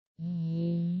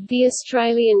The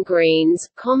Australian Greens,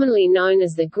 commonly known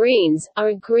as the Greens, are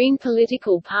a green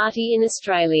political party in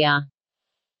Australia.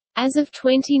 As of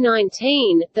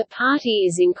 2019, the party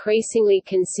is increasingly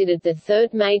considered the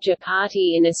third major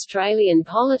party in Australian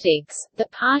politics. The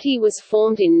party was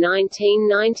formed in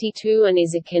 1992 and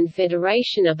is a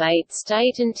confederation of 8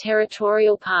 state and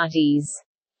territorial parties.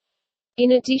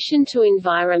 In addition to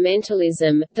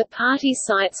environmentalism, the party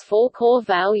cites 4 core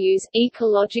values: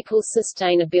 ecological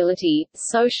sustainability,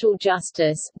 social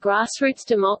justice, grassroots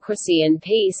democracy and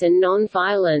peace and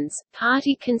non-violence.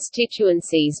 Party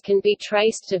constituencies can be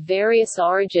traced to various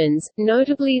origins,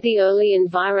 notably the early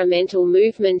environmental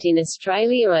movement in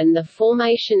Australia and the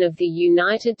formation of the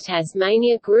United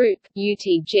Tasmania Group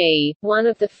 (UTG), one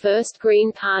of the first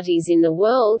green parties in the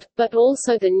world, but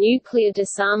also the nuclear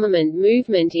disarmament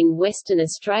movement in Western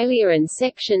Australia and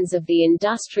sections of the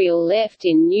industrial left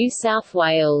in New South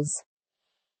Wales.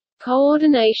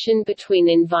 Coordination between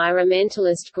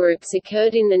environmentalist groups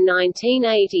occurred in the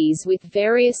 1980s with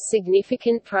various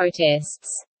significant protests.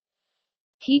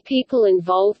 Key people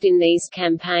involved in these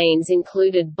campaigns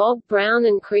included Bob Brown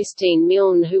and Christine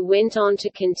Milne, who went on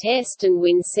to contest and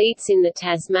win seats in the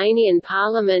Tasmanian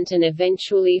Parliament and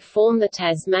eventually form the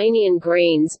Tasmanian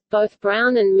Greens. Both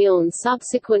Brown and Milne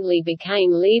subsequently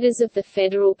became leaders of the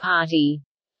Federal Party.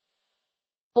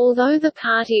 Although the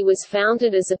party was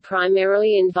founded as a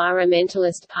primarily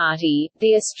environmentalist party,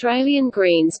 the Australian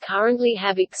Greens currently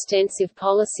have extensive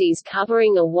policies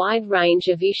covering a wide range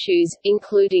of issues,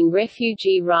 including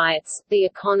refugee rights, the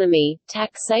economy,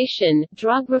 taxation,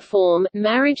 drug reform,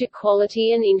 marriage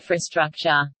equality and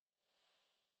infrastructure.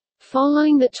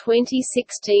 Following the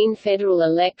 2016 federal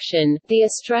election, the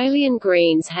Australian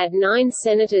Greens had 9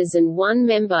 senators and 1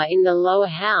 member in the lower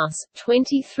house,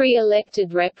 23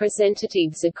 elected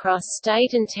representatives across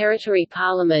state and territory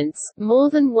parliaments,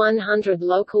 more than 100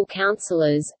 local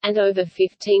councillors, and over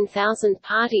 15,000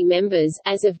 party members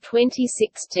as of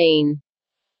 2016.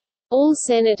 All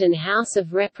Senate and House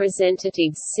of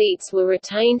Representatives seats were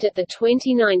retained at the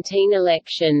 2019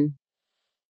 election.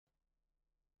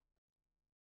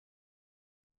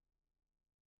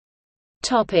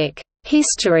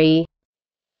 History.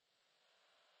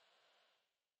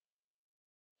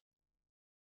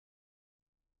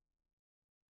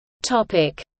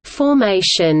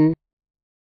 Formation.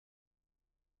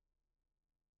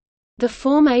 The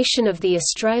formation of the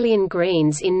Australian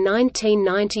Greens in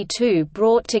 1992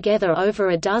 brought together over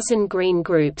a dozen green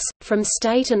groups, from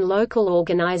state and local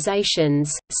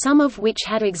organisations, some of which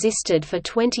had existed for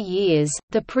 20 years.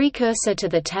 The precursor to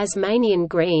the Tasmanian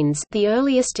Greens, the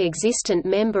earliest existent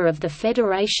member of the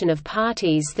Federation of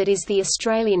Parties that is the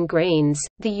Australian Greens,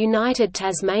 the United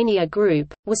Tasmania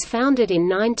Group, was founded in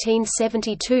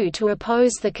 1972 to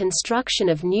oppose the construction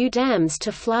of new dams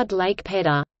to flood Lake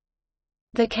Pedder.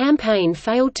 The campaign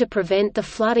failed to prevent the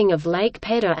flooding of Lake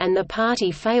Pedder and the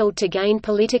party failed to gain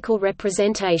political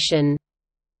representation.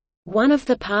 One of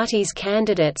the party's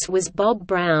candidates was Bob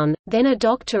Brown, then a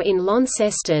doctor in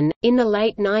Launceston. In the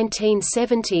late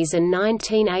 1970s and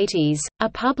 1980s, a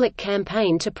public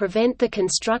campaign to prevent the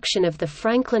construction of the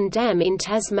Franklin Dam in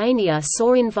Tasmania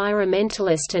saw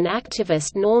environmentalist and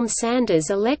activist Norm Sanders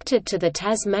elected to the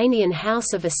Tasmanian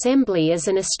House of Assembly as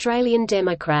an Australian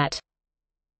Democrat.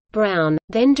 Brown,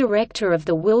 then director of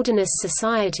the Wilderness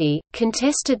Society,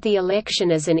 contested the election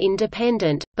as an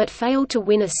independent, but failed to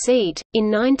win a seat.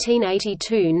 In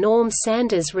 1982, Norm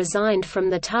Sanders resigned from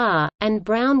the TAR, and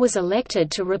Brown was elected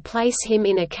to replace him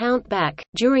in a countback.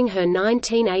 During her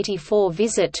 1984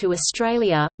 visit to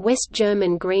Australia, West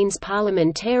German Greens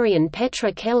parliamentarian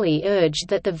Petra Kelly urged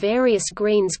that the various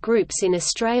Greens groups in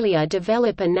Australia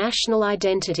develop a national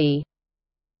identity.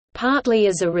 Partly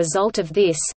as a result of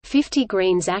this, 50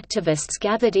 Greens activists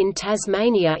gathered in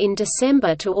Tasmania in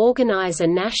December to organise a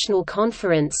national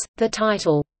conference. The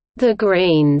title, The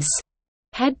Greens,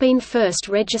 had been first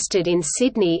registered in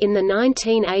Sydney in the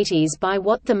 1980s by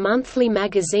what the monthly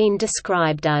magazine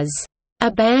described as a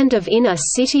band of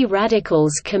inner-city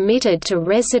radicals committed to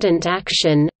resident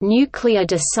action, nuclear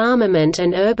disarmament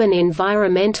and urban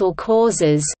environmental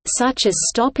causes, such as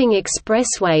stopping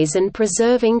expressways and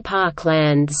preserving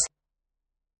parklands.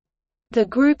 The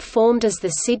group formed as the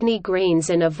Sydney Greens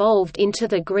and evolved into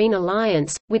the Green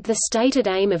Alliance, with the stated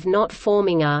aim of not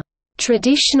forming a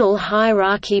traditional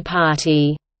hierarchy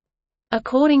party.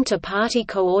 According to party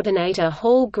coordinator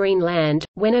Hall Greenland,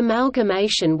 when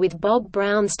amalgamation with Bob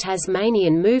Brown's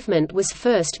Tasmanian movement was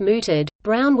first mooted,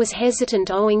 Brown was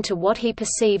hesitant owing to what he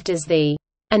perceived as the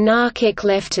anarchic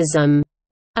leftism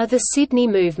of the Sydney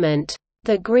movement.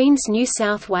 The Greens New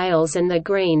South Wales and the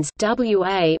Greens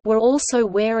WA were also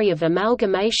wary of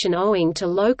amalgamation owing to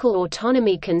local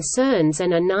autonomy concerns,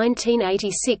 and a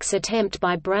 1986 attempt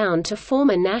by Brown to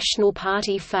form a national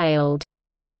party failed.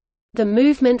 The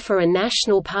movement for a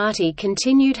national party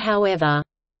continued, however.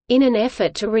 In an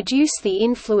effort to reduce the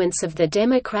influence of the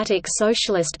Democratic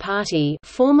Socialist Party,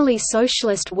 formerly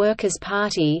Socialist Workers'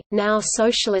 Party, now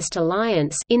Socialist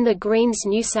Alliance, in the Greens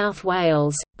New South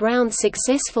Wales, Brown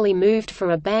successfully moved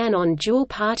for a ban on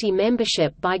dual-party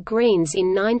membership by Greens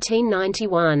in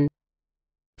 1991.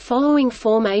 Following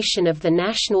formation of the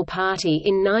National Party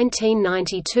in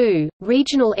 1992,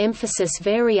 regional emphasis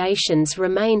variations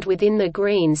remained within the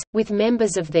Greens, with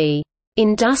members of the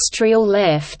 «industrial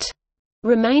left»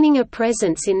 remaining a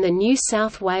presence in the New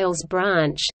South Wales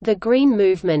branch. The Green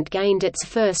movement gained its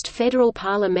first federal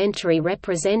parliamentary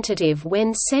representative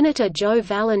when Senator Joe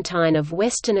Valentine of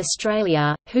Western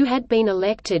Australia, who had been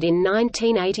elected in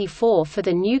 1984 for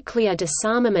the Nuclear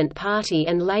Disarmament Party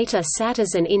and later sat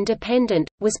as an independent,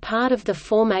 was part of the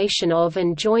formation of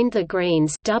and joined the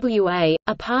Greens WA,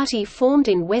 a party formed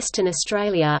in Western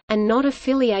Australia, and not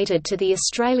affiliated to the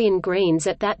Australian Greens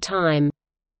at that time.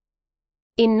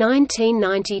 In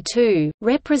 1992,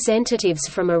 representatives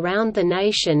from around the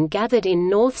nation gathered in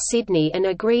North Sydney and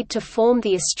agreed to form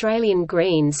the Australian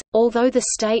Greens, although the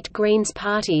state Greens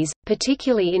parties,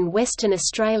 particularly in Western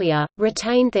Australia,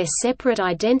 retained their separate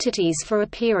identities for a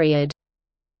period.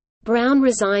 Brown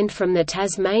resigned from the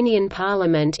Tasmanian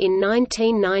Parliament in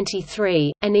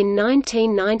 1993, and in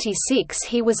 1996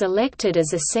 he was elected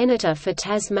as a senator for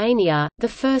Tasmania, the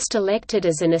first elected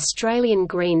as an Australian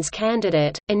Greens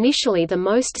candidate. Initially the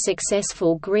most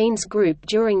successful Greens group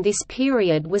during this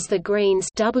period was the Greens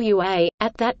WA,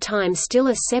 at that time still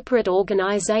a separate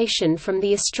organisation from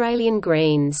the Australian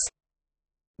Greens.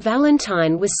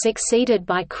 Valentine was succeeded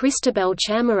by Christabel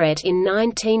Chamarette in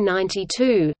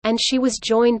 1992, and she was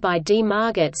joined by D.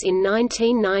 Margetts in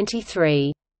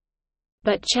 1993.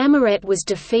 But Chamarette was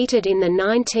defeated in the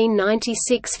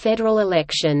 1996 federal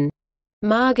election.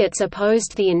 Margetts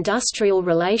opposed the industrial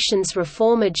relations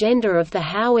reform agenda of the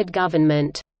Howard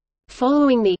government.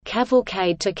 Following the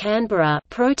 «Cavalcade to Canberra»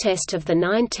 protest of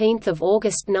 19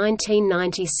 August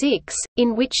 1996,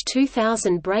 in which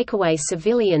 2,000 breakaway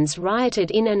civilians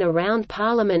rioted in and around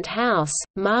Parliament House,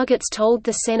 Margetts told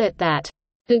the Senate that,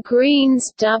 "The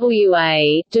Greens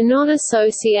WA do not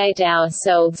associate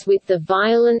ourselves with the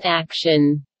violent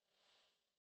action,"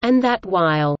 and that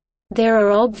while "there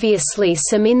are obviously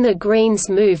some in the Greens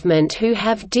movement who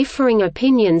have differing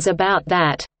opinions about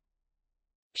that,"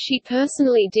 she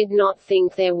personally did not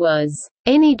think there was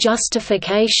any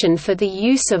justification for the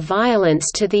use of violence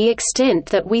to the extent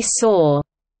that we saw.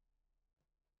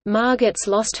 Margetts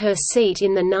lost her seat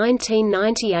in the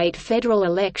 1998 federal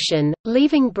election,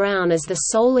 leaving Brown as the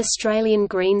sole Australian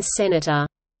Greens senator.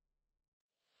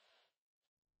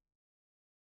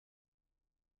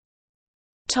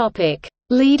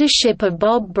 Leadership of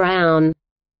Bob Brown.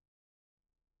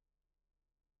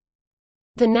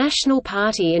 The National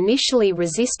Party initially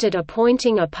resisted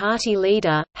appointing a party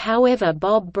leader, however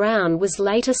Bob Brown was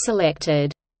later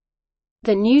selected.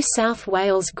 The New South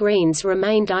Wales Greens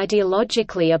remained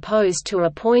ideologically opposed to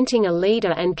appointing a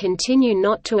leader and continue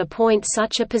not to appoint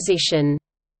such a position.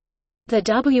 The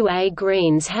WA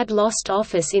Greens had lost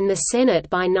office in the Senate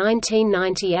by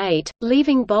 1998,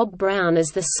 leaving Bob Brown as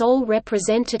the sole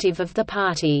representative of the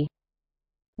party.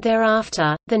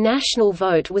 Thereafter, the national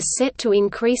vote was set to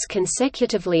increase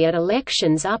consecutively at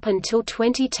elections up until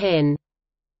 2010.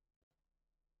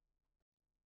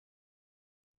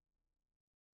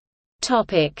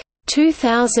 Topic: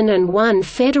 2001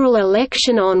 federal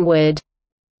election onward.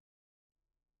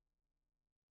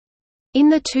 In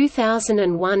the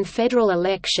 2001 federal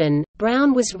election,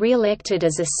 Brown was re-elected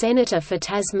as a senator for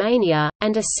Tasmania,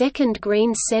 and a second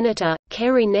Greens senator,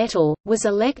 Kerry Natale, was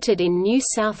elected in New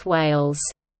South Wales.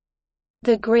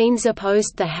 The Greens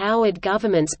opposed the Howard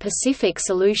government's Pacific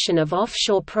solution of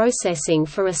offshore processing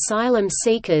for asylum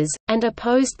seekers, and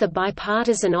opposed the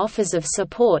bipartisan offers of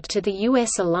support to the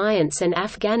U.S. alliance and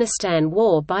Afghanistan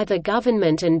war by the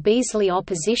government and Beazley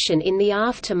opposition in the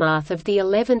aftermath of the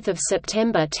 11th of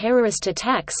September terrorist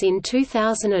attacks in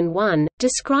 2001,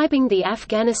 describing the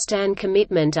Afghanistan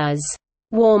commitment as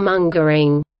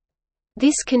warmongering.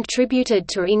 This contributed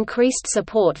to increased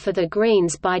support for the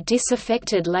Greens by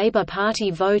disaffected Labour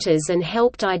Party voters and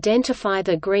helped identify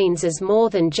the Greens as more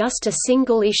than just a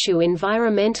single-issue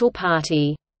environmental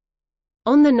party.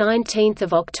 On 19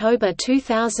 October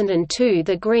 2002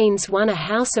 the Greens won a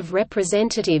House of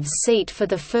Representatives seat for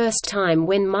the first time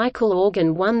when Michael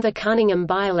Organ won the Cunningham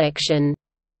by-election.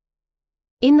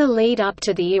 In the lead-up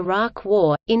to the Iraq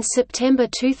War, in September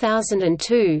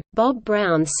 2002, Bob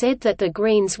Brown said that the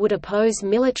Greens would oppose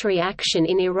military action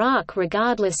in Iraq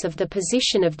regardless of the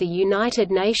position of the United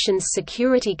Nations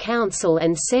Security Council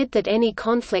and said that any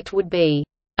conflict would be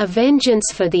a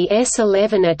vengeance for the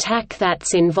S-11 attack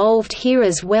that's involved here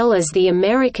as well as the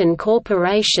American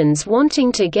corporations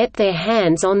wanting to get their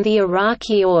hands on the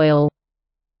Iraqi oil,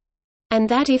 and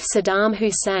that if Saddam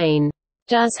Hussein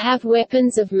does have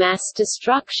weapons of mass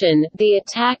destruction, the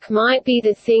attack might be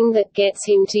the thing that gets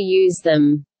him to use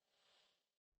them.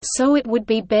 So it would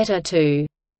be better to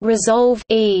resolve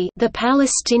the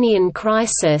Palestinian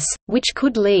crisis, which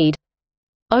could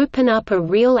open up a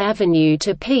real avenue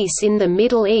to peace in the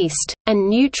Middle East, and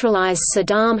neutralize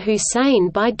Saddam Hussein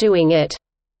by doing it.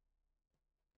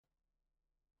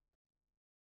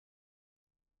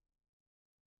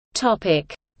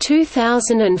 Topic: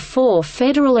 2004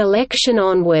 federal election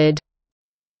onward.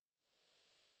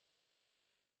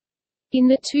 In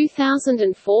the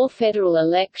 2004 federal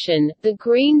election, the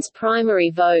Greens'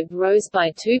 primary vote rose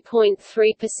by 2.3%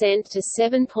 to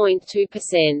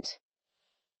 7.2%.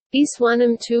 This won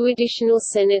them 2 additional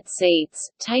Senate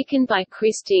seats, taken by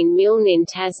Christine Milne in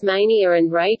Tasmania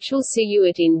and Rachel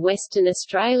Siewert in Western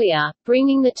Australia,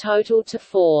 bringing the total to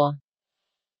 4.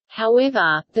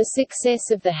 However, the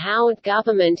success of the Howard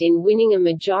government in winning a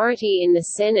majority in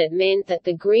the Senate meant that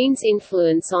the Greens'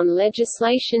 influence on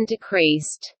legislation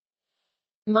decreased.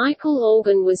 Michael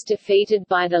Organ was defeated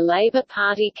by the Labor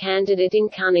Party candidate in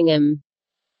Cunningham.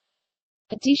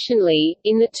 Additionally,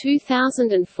 in the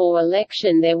 2004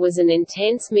 election there was an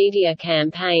intense media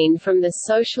campaign from the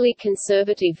socially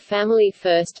conservative Family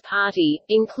First Party,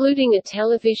 including a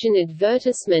television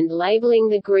advertisement labeling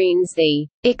the Greens the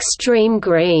 "extreme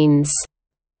Greens."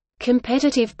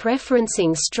 Competitive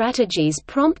preferencing strategies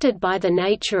prompted by the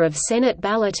nature of Senate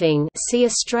balloting, see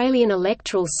Australian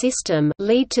electoral system,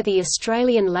 lead to the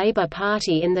Australian Labor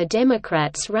Party and the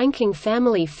Democrats ranking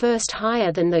Family First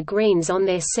higher than the Greens on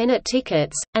their Senate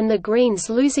tickets, and the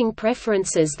Greens losing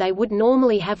preferences they would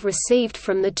normally have received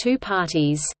from the two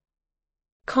parties.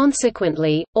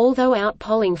 Consequently, although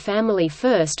outpolling Family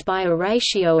First by a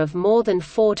ratio of more than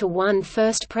 4-to-1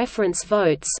 first preference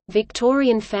votes,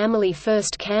 Victorian Family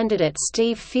First candidate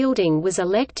Steve Fielding was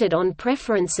elected on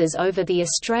preferences over the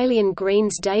Australian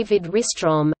Greens' David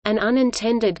Ristrom, an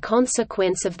unintended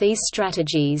consequence of these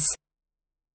strategies.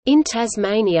 In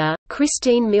Tasmania,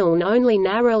 Christine Milne only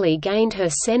narrowly gained her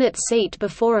Senate seat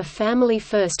before a Family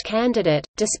First candidate,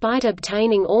 despite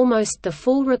obtaining almost the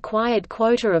full required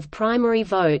quota of primary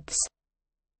votes.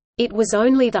 It was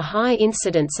only the high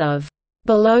incidence of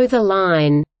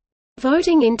below-the-line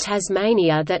voting in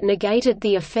Tasmania that negated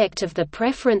the effect of the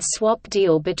preference swap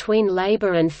deal between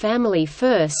Labor and Family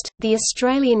First. The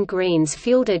Australian Greens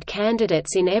fielded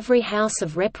candidates in every House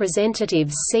of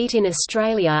Representatives seat in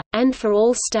Australia, and for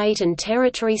all state and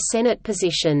territory Senate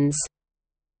positions.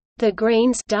 The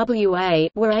Greens (WA)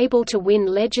 were able to win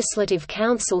legislative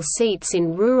council seats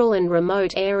in rural and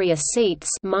remote area seats,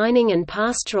 mining and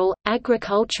pastoral,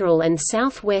 agricultural and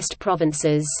southwest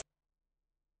provinces.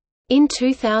 In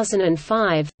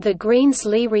 2005, the Greens'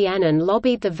 Lee Rhiannon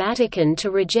lobbied the Vatican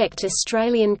to reject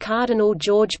Australian Cardinal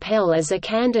George Pell as a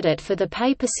candidate for the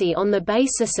papacy on the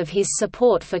basis of his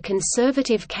support for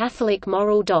conservative Catholic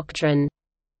moral doctrine.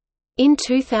 In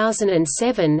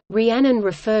 2007, Rhiannon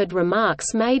referred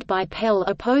remarks made by Pell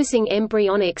opposing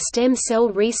embryonic stem cell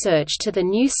research to the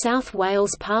New South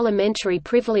Wales Parliamentary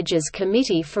Privileges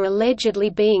Committee for allegedly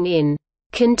being in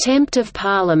contempt of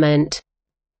Parliament.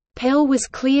 Pell was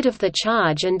cleared of the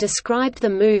charge and described the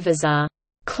move as a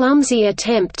clumsy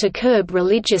attempt to curb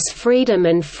religious freedom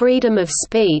and freedom of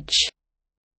speech.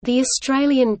 The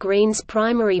Australian Greens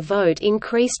primary vote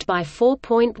increased by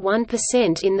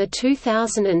 4.1% in the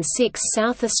 2006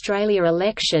 South Australia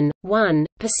election, 1%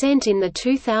 in the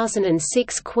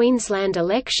 2006 Queensland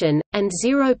election, and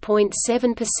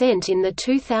 0.7% in the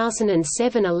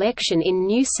 2007 election in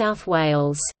New South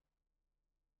Wales.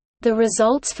 The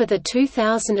results for the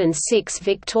 2006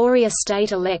 Victoria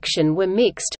state election were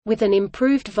mixed, with an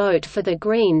improved vote for the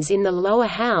Greens in the lower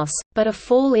house, but a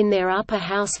fall in their upper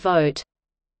house vote.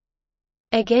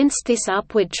 Against this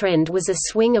upward trend was a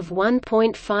swing of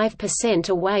 1.5%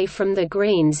 away from the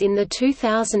Greens in the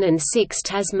 2006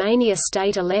 Tasmania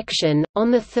state election.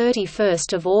 On 31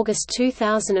 August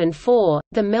 2004,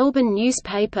 the Melbourne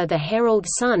newspaper The Herald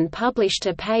Sun published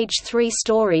a page 3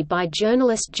 story by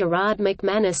journalist Gerard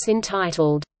McManus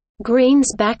entitled,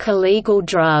 "Greens Back Illegal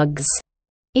Drugs,"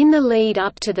 in the lead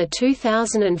up to the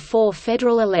 2004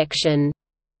 federal election.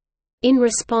 In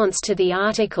response to the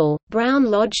article, Brown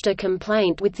lodged a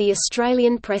complaint with the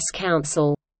Australian Press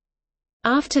Council.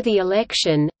 After the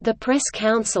election, the Press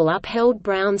Council upheld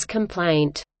Brown's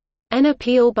complaint. An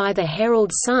appeal by the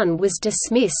Herald-Sun was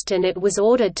dismissed and it was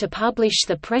ordered to publish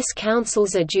the Press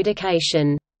Council's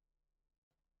adjudication.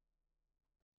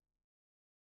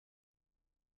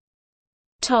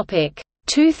 Topic: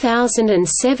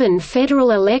 2007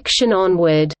 federal election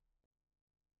onward.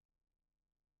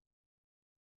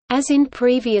 As in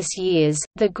previous years,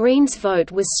 the Greens' vote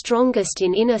was strongest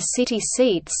in inner city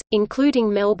seats,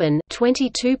 including Melbourne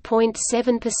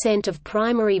 22.7% of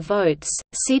primary votes,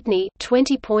 Sydney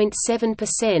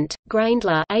 20.7%,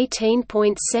 Grayndler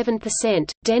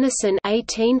 18.7%, Denison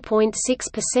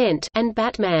 18.6%, and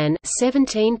Batman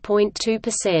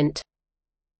 17.2%.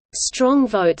 Strong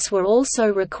votes were also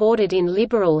recorded in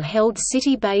Liberal-held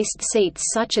city-based seats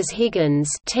such as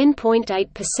Higgins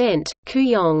 10.8%,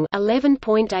 Kooyong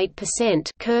 11.8%,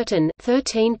 Curtin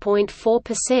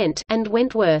 13.4%, and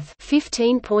Wentworth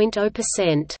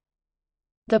 15.0%.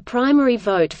 The primary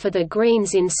vote for the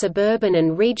Greens in suburban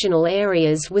and regional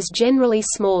areas was generally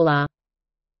smaller.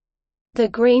 The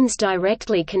Greens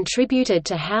directly contributed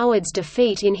to Howard's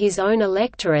defeat in his own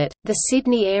electorate, the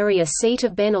Sydney area seat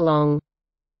of Bennelong.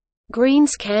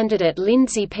 Greens candidate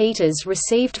Lindsay Peters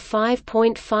received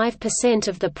 5.5%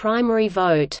 of the primary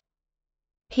vote.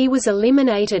 He was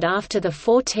eliminated after the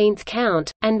 14th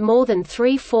count, and more than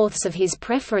three-fourths of his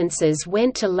preferences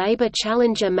went to Labor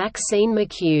challenger Maxine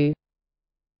McHugh.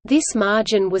 This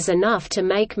margin was enough to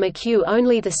make McHugh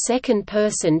only the second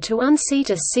person to unseat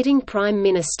a sitting Prime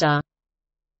Minister.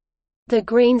 The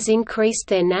Greens increased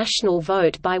their national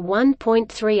vote by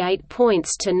 1.38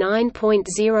 points to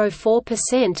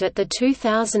 9.04% at the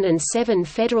 2007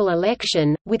 federal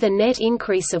election, with a net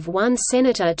increase of 1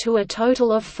 senator to a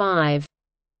total of 5.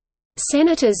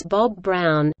 Senators Bob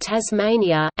Brown,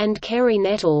 Tasmania, and Kerry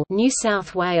Nettle, New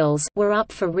South Wales, were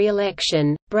up for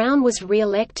re-election. Brown was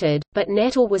re-elected, but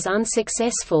Nettle was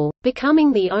unsuccessful,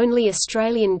 becoming the only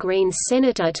Australian Greens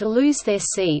senator to lose their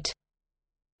seat.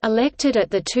 Elected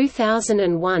at the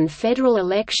 2001 federal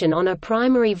election on a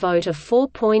primary vote of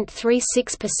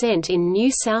 4.36% in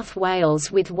New South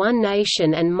Wales with One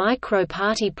Nation and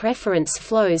micro-party preference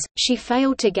flows, she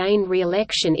failed to gain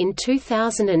re-election in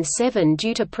 2007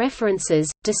 due to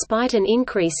preferences, despite an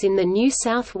increase in the New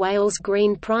South Wales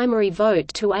Green primary vote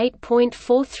to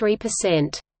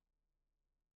 8.43%.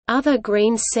 Other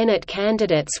Greens Senate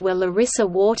candidates were Larissa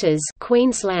Waters,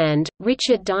 Queensland;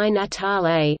 Richard Di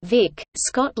Natale, Vic;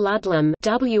 Scott Ludlam,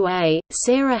 WA;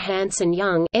 Sarah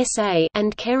Hanson-Young, SA;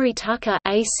 and Kerry Tucker,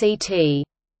 ACT.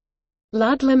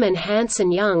 Ludlam and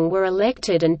Hanson-Young were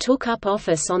elected and took up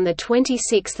office on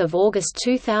 26 August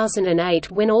 2008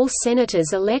 when all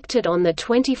senators elected on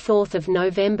 24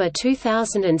 November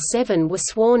 2007 were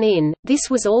sworn in. This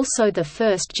was also the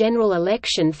first general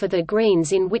election for the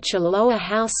Greens in which a lower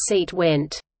house seat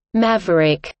went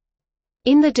 «maverick».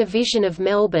 In the division of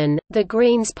Melbourne, the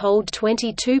Greens polled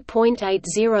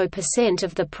 22.80%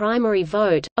 of the primary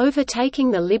vote,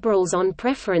 overtaking the Liberals on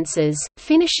preferences,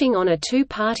 finishing on a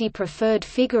two-party preferred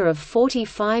figure of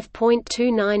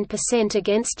 45.29%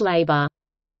 against Labor.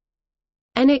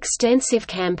 An extensive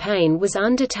campaign was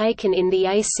undertaken in the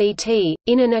ACT,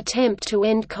 in an attempt to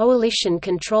end coalition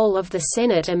control of the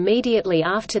Senate immediately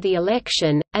after the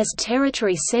election, as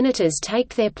territory senators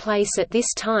take their place at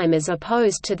this time as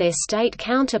opposed to their state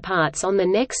counterparts on the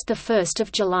next 1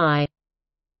 July.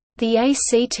 The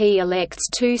ACT elects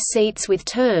 2 seats with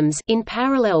terms in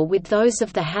parallel with those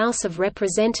of the House of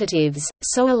Representatives,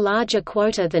 so a larger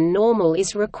quota than normal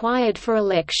is required for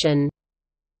election.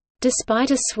 Despite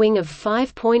a swing of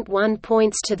 5.1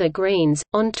 points to the Greens,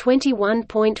 on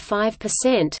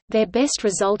 21.5%, their best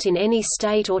result in any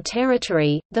state or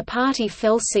territory, the party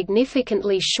fell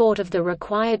significantly short of the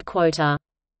required quota.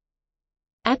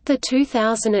 At the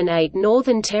 2008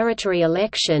 Northern Territory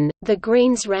election, the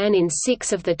Greens ran in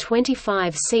 6 of the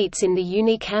 25 seats in the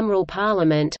unicameral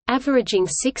parliament, averaging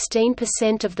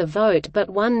 16% of the vote but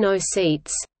won no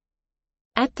seats.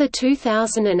 At the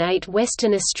 2008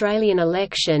 Western Australian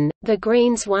election, the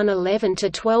Greens won 11 to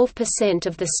 12%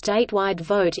 of the statewide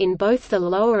vote in both the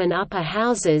lower and upper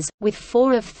houses, with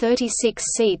 4 of 36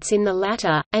 seats in the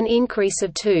latter, an increase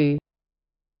of 2.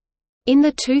 In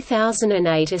the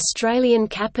 2008 Australian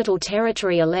Capital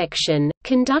Territory election,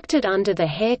 conducted under the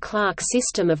Hare-Clark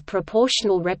system of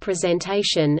proportional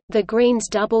representation, the Greens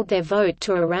doubled their vote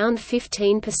to around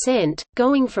 15%,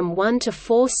 going from 1 to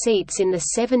 4 seats in the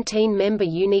 17-member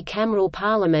unicameral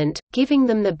parliament, giving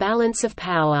them the balance of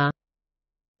power.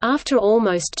 After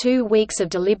almost 2 weeks of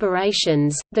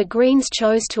deliberations, the Greens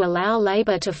chose to allow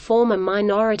Labor to form a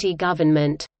minority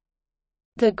government.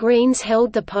 The Greens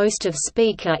held the post of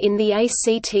Speaker in the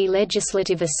ACT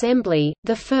Legislative Assembly,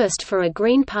 the first for a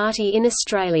Green party in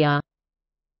Australia.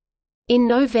 In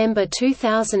November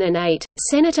 2008,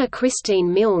 Senator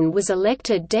Christine Milne was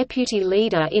elected deputy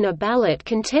leader in a ballot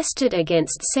contested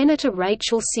against Senator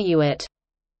Rachel Siewert.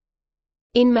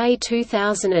 In May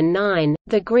 2009,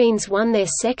 the Greens won their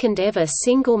second-ever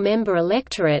single-member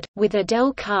electorate, with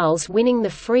Adele Carles winning the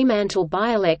Fremantle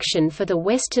by-election for the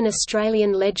Western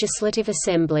Australian Legislative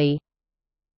Assembly.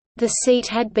 The seat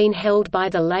had been held by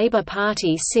the Labor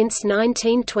Party since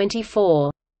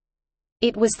 1924.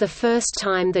 It was the first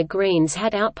time the Greens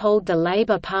had outpolled the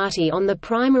Labor Party on the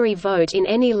primary vote in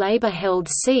any Labor-held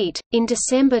seat. In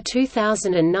December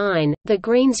 2009, the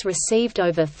Greens received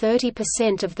over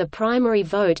 30% of the primary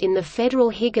vote in the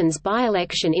federal Higgins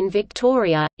by-election in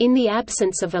Victoria, in the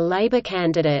absence of a Labor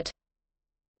candidate.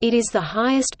 It is the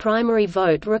highest primary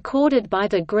vote recorded by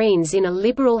the Greens in a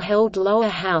Liberal-held lower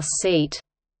house seat.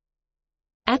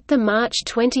 At the March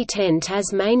 2010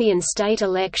 Tasmanian state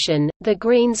election, the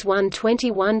Greens won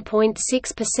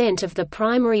 21.6% of the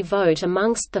primary vote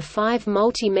amongst the 5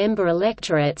 multi-member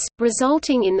electorates,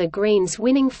 resulting in the Greens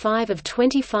winning 5 of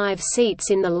 25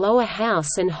 seats in the lower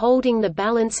house and holding the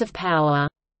balance of power.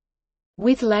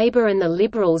 With Labor and the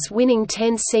Liberals winning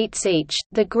 10 seats each,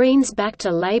 the Greens backed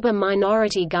a Labor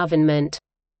minority government.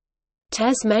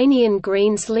 Tasmanian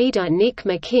Greens leader Nick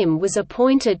McKim was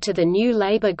appointed to the new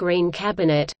Labor Green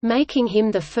cabinet, making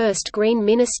him the first Green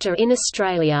minister in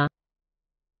Australia.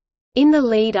 In the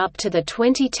lead-up to the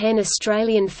 2010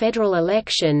 Australian federal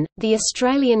election, the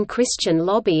Australian Christian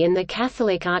Lobby and the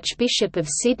Catholic Archbishop of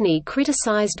Sydney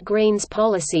criticised Greens'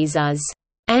 policies as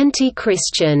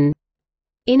anti-Christian.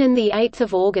 In an 8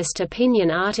 August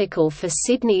opinion article for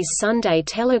Sydney's Sunday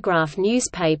Telegraph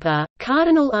newspaper,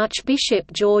 Cardinal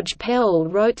Archbishop George Pell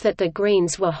wrote that the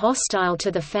Greens were hostile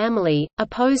to the family,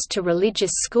 opposed to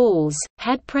religious schools,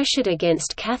 had pressured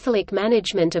against Catholic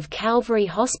management of Calvary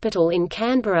Hospital in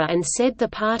Canberra and said the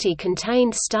party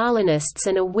contained Stalinists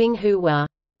and a wing who were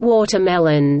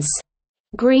watermelons,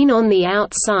 green on the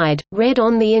outside, red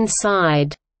on the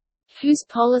inside, whose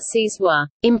policies were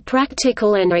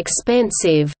impractical and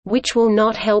expensive, which will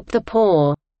not help the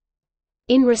poor.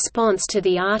 In response to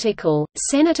the article,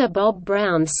 Senator Bob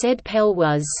Brown said Pell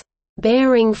was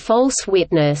bearing false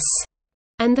witness,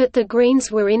 and that the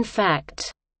Greens were in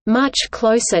fact much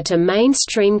closer to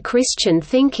mainstream Christian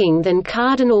thinking than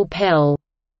Cardinal Pell.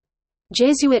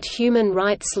 Jesuit human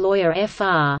rights lawyer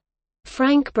Fr.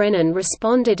 Frank Brennan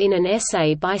responded in an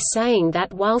essay by saying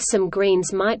that while some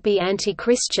Greens might be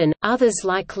anti-Christian, others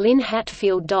like Lynn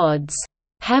Hatfield Dodds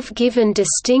have given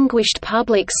distinguished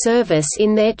public service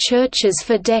in their churches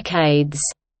for decades.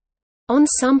 On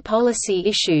some policy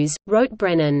issues, wrote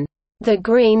Brennan, "The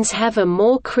Greens have a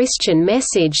more Christian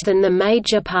message than the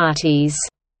major parties."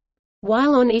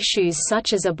 While on issues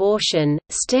such as abortion,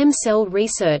 stem cell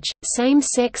research,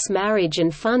 same-sex marriage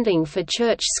and funding for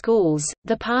church schools,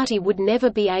 the party would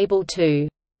never be able to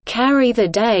carry the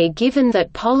day given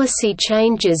that policy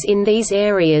changes in these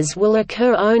areas will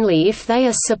occur only if they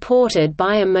are supported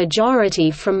by a majority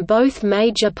from both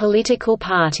major political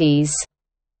parties.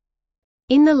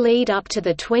 In the lead-up to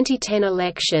the 2010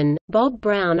 election, Bob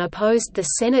Brown opposed the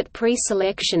Senate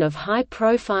pre-selection of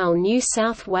high-profile New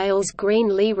South Wales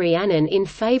Green Lee Rhiannon in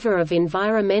favour of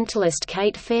environmentalist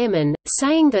Kate Fairman,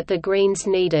 saying that the Greens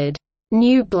needed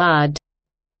 «new blood».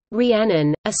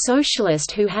 Rhiannon, a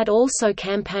socialist who had also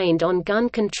campaigned on gun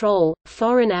control,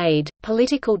 foreign aid,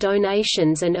 political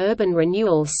donations and urban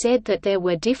renewal, said that there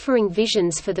were differing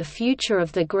visions for the future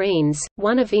of the Greens,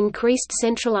 one of increased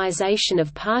centralisation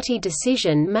of party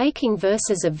decision-making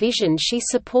versus a vision she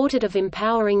supported of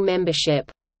empowering membership.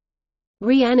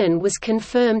 Rhiannon was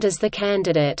confirmed as the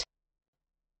candidate.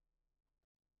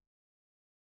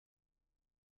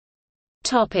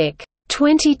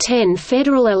 2010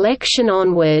 federal election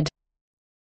onward.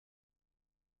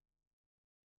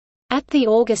 At the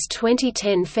August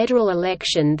 2010 federal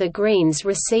election, the Greens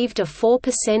received a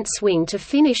 4% swing to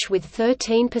finish with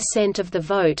 13% of the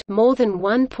vote, more than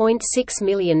 1.6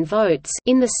 million votes,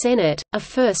 in the Senate, a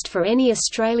first for any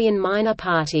Australian minor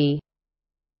party.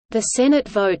 The Senate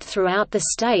vote throughout the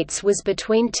states was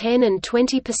between 10 and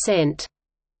 20%.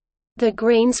 The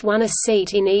Greens won a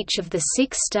seat in each of the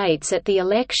 6 states at the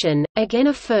election, again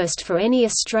a first for any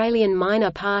Australian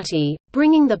minor party,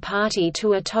 bringing the party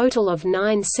to a total of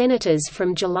 9 senators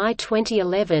from July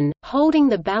 2011, holding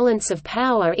the balance of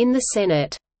power in the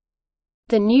Senate.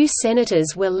 The new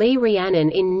senators were Lee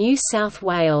Rhiannon in New South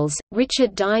Wales,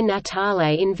 Richard Di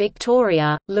Natale in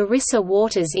Victoria, Larissa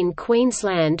Waters in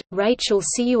Queensland, Rachel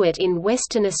Siewert in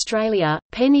Western Australia,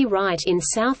 Penny Wright in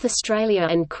South Australia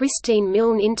and Christine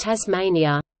Milne in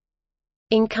Tasmania.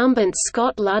 Incumbent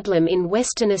Scott Ludlam in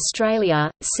Western Australia,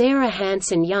 Sarah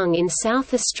Hanson-Young in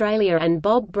South Australia and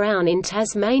Bob Brown in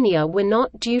Tasmania were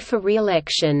not due for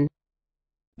re-election.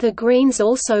 The Greens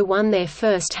also won their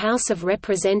first House of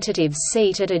Representatives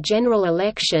seat at a general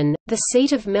election, the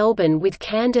seat of Melbourne, with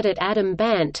candidate Adam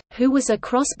Bant, who was a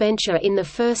crossbencher in the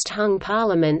first hung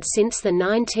parliament since the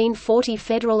 1940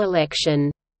 federal election.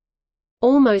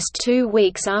 Almost 2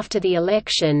 weeks after the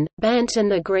election, Bant and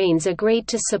the Greens agreed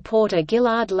to support a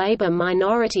Gillard Labor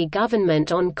minority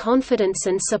government on confidence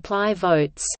and supply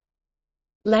votes.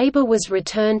 Labor was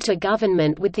returned to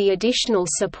government with the additional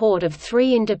support of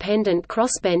 3 independent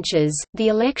crossbenchers. The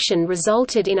election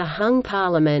resulted in a hung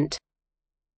parliament.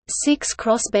 6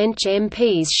 crossbench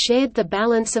MPs shared the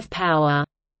balance of power.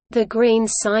 The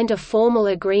Greens signed a formal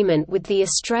agreement with the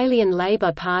Australian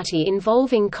Labor Party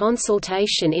involving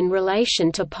consultation in relation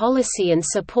to policy and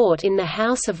support in the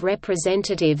House of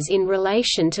Representatives in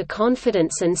relation to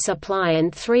confidence and supply,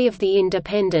 and 3 of the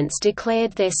independents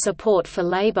declared their support for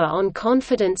Labor on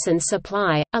confidence and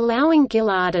supply, allowing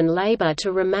Gillard and Labor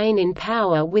to remain in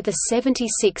power with a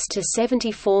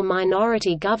 76-74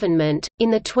 minority government.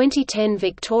 In the 2010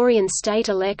 Victorian state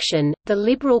election, the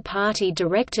Liberal Party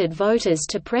directed voters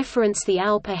to preference the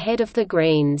ALP ahead of the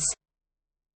Greens.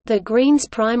 The Greens'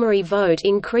 primary vote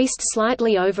increased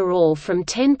slightly overall from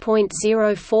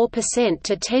 10.04%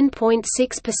 to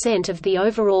 10.6% of the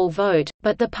overall vote,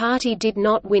 but the party did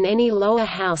not win any lower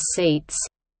house seats.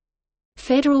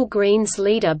 Federal Greens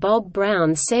leader Bob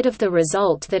Brown said of the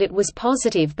result that it was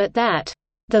positive, but that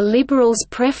the Liberals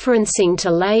preferencing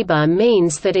to Labor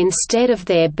means that instead of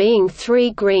there being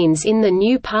 3 Greens in the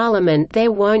new parliament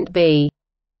there won't be.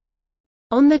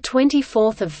 On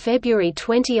 24 February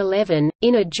 2011,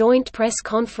 in a joint press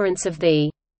conference of the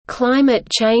Climate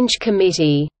Change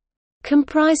Committee,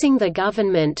 comprising the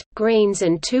government, Greens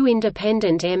and 2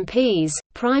 independent MPs,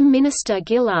 Prime Minister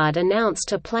Gillard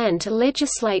announced a plan to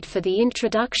legislate for the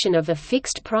introduction of a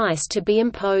fixed price to be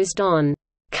imposed on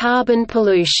carbon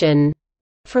pollution.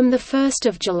 From 1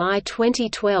 July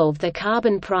 2012 the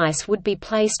carbon price would be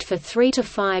placed for 3 to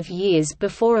 5 years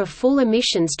before a full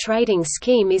emissions trading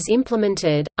scheme is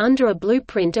implemented, under a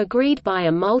blueprint agreed by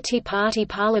a multi-party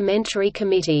parliamentary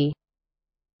committee.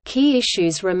 Key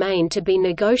issues remain to be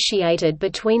negotiated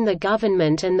between the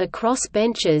government and the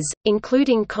crossbenchers,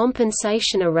 including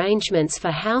compensation arrangements for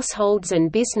households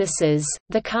and businesses,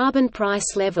 the carbon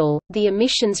price level, the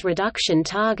emissions reduction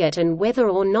target, and whether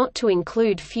or not to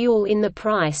include fuel in the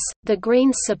price. The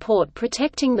Greens support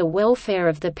protecting the welfare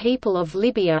of the people of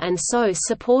Libya and so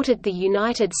supported the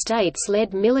United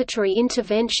States-led military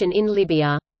intervention in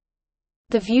Libya.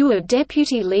 The view of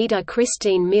Deputy Leader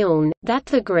Christine Milne, that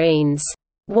the Greens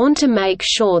want to make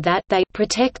sure that they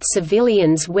protect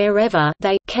civilians wherever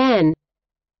they can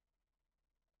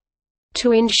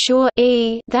to ensure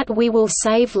that we will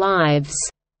save lives,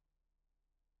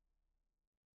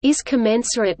 is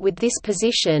commensurate with this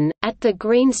position. At the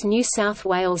Greens' New South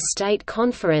Wales State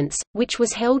Conference, which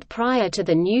was held prior to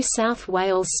the New South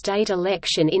Wales state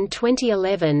election in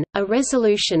 2011, a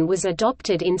resolution was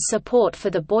adopted in support for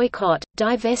the boycott,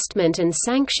 divestment and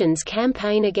sanctions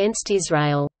campaign against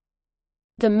Israel.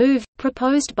 The move,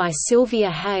 proposed by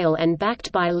Sylvia Hale and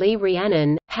backed by Lee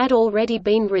Rhiannon, had already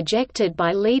been rejected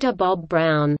by leader Bob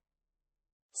Brown.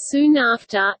 Soon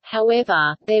after,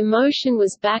 however, their motion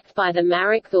was backed by the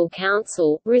Marrickville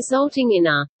Council, resulting in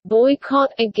a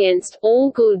boycott against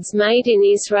all goods made in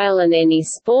Israel and any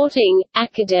sporting,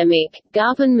 academic,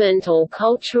 government or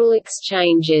cultural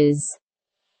exchanges.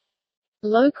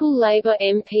 Local Labor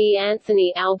MP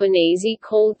Anthony Albanese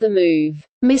called the move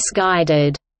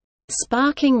misguided,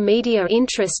 sparking media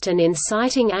interest and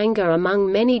inciting anger among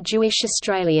many Jewish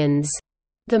Australians.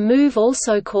 The move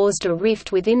also caused a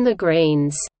rift within the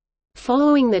Greens.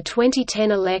 Following the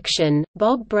 2010 election,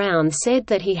 Bob Brown said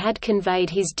that he had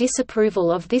conveyed his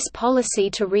disapproval of this policy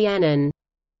to Rhiannon.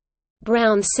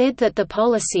 Brown said that the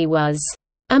policy was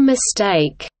a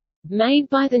mistake made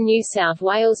by the New South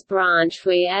Wales branch,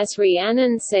 whereas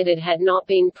Rhiannon said it had not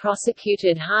been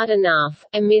prosecuted hard enough.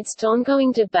 Amidst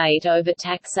ongoing debate over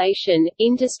taxation,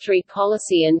 industry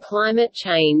policy and climate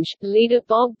change, leader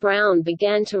Bob Brown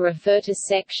began to refer to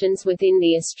sections within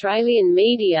the Australian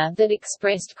media that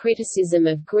expressed criticism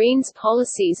of Greens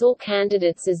policies or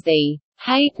candidates as the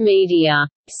hate media.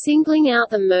 singling out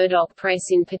the Murdoch press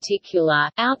in particular,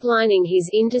 outlining his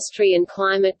industry and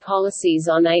climate policies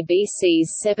on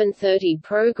ABC's 7:30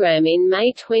 program in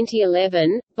May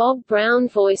 2011. Bob Brown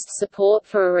voiced support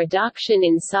for a reduction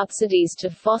in subsidies to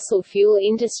fossil fuel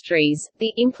industries,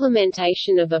 the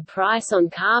implementation of a price on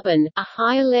carbon, a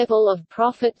higher level of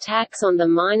profit tax on the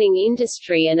mining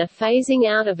industry and a phasing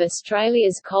out of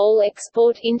Australia's coal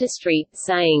export industry,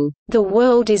 saying, "The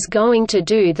world is going to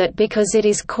do that because it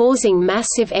is causing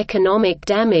massive economic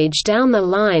damage down the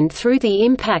line through the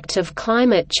impact of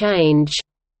climate change."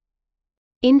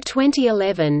 In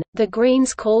 2011, the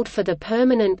Greens called for the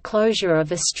permanent closure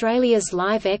of Australia's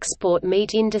live export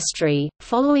meat industry,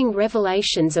 following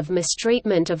revelations of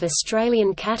mistreatment of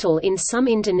Australian cattle in some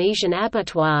Indonesian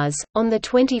abattoirs. On the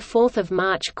 24th of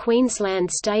March Queensland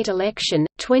state election,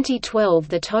 2012,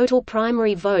 the total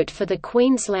primary vote for the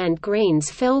Queensland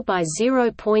Greens fell by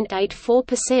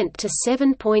 0.84% to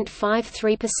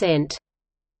 7.53%.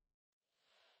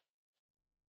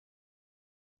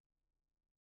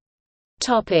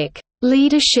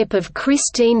 Leadership of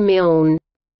Christine Milne.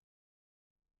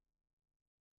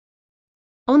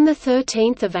 On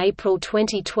 13 April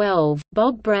 2012,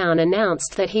 Bob Brown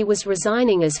announced that he was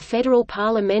resigning as federal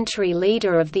parliamentary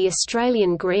leader of the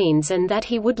Australian Greens and that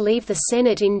he would leave the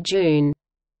Senate in June.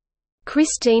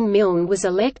 Christine Milne was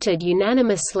elected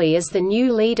unanimously as the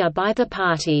new leader by the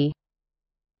party.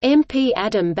 MP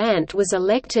Adam Bandt was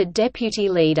elected deputy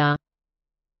leader.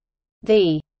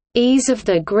 The ease of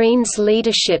the Greens'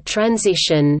 leadership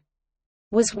transition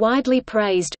was widely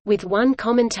praised, with one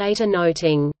commentator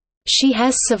noting, "She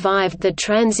has survived the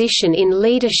transition in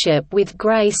leadership with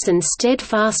grace and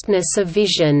steadfastness of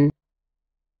vision."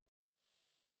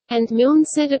 And Milne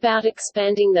said about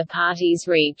expanding the party's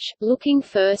reach, looking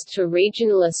first to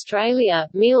regional Australia,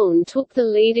 Milne took the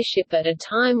leadership at a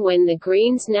time when the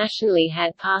Greens nationally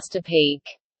had passed a peak.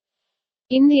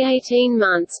 In the 18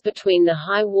 months between the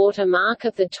high-water mark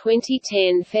of the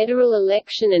 2010 federal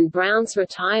election and Brown's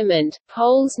retirement,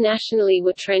 polls nationally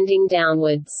were trending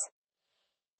downwards.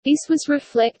 This was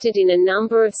reflected in a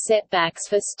number of setbacks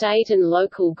for state and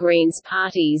local Greens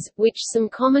parties, which some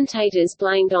commentators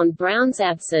blamed on Brown's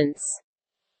absence.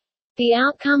 The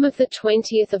outcome of the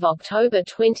 20th of October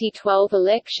 2012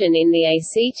 election in the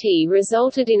ACT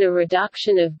resulted in a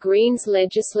reduction of Greens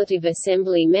Legislative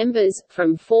Assembly members,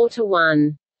 from 4 to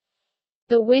 1.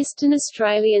 The Western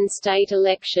Australian state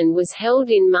election was held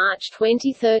in March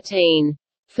 2013.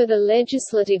 For the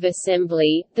Legislative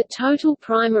Assembly, the total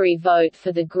primary vote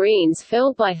for the Greens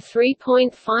fell by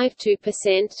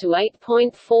 3.52% to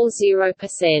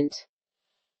 8.40%.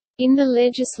 In the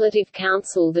Legislative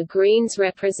Council the Greens'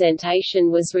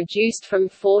 representation was reduced from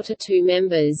 4 to 2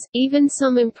 members. Even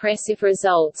some impressive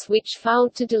results which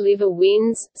failed to deliver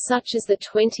wins, such as the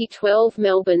 2012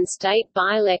 Melbourne state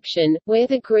by-election, where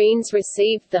the Greens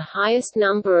received the highest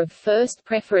number of first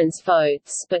preference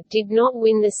votes but did not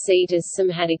win the seat as some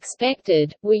had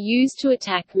expected, were used to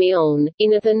attack Milne.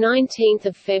 In a 19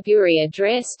 February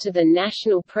address to the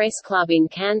National Press Club in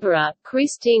Canberra,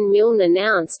 Christine Milne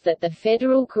announced that the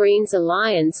federal Greens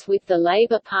alliance with the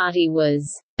Labor Party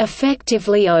was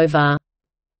effectively over.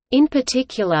 In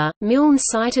particular, Milne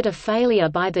cited a failure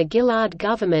by the Gillard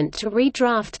government to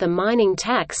redraft the mining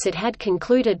tax it had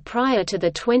concluded prior to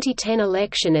the 2010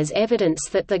 election as evidence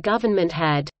that the government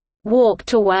had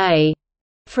walked away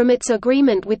from its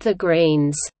agreement with the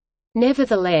Greens.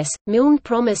 Nevertheless, Milne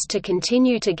promised to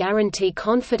continue to guarantee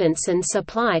confidence and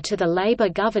supply to the Labor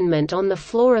government on the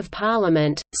floor of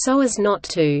Parliament, so as not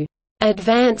to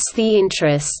advance the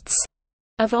interests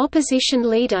of opposition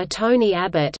leader Tony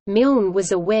Abbott. Milne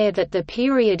was aware that the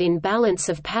period in balance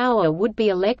of power would be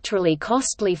electorally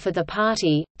costly for the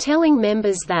party, telling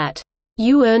members that,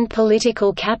 "You earn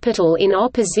political capital in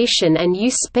opposition and you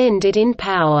spend it in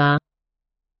power."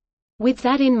 With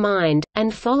that in mind,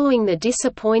 and following the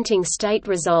disappointing state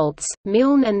results,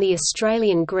 Milne and the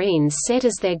Australian Greens set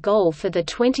as their goal for the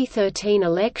 2013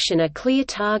 election a clear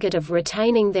target of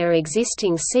retaining their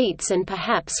existing seats and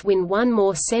perhaps win one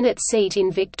more Senate seat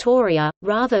in Victoria,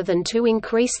 rather than to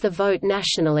increase the vote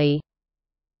nationally.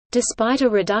 Despite a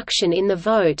reduction in the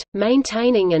vote,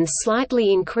 maintaining and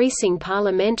slightly increasing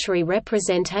parliamentary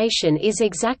representation is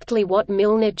exactly what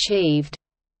Milne achieved.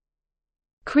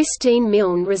 Christine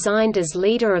Milne resigned as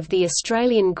leader of the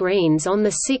Australian Greens on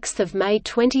 6 May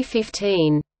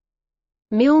 2015.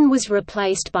 Milne was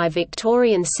replaced by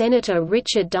Victorian Senator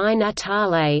Richard Di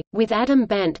Natale, with Adam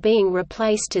Bandt being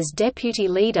replaced as deputy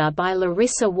leader by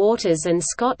Larissa Waters and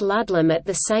Scott Ludlam at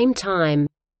the same time.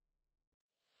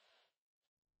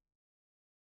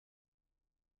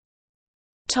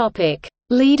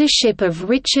 Leadership of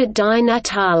Richard Di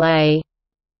Natale.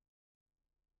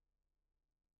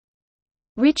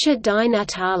 Richard Di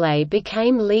Natale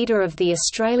became leader of the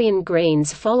Australian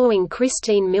Greens following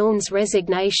Christine Milne's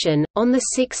resignation. On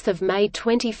 6 May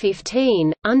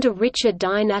 2015, under Richard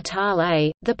Di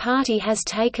Natale, the party has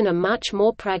taken a much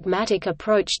more pragmatic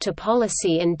approach to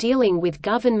policy and dealing with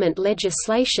government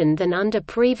legislation than under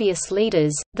previous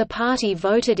leaders. The party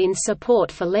voted in support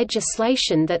for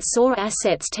legislation that saw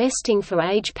assets testing for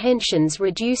age pensions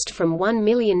reduced from $1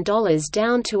 million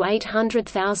down to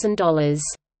 $800,000.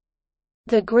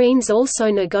 The Greens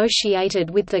also negotiated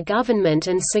with the government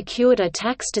and secured a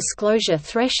tax disclosure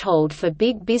threshold for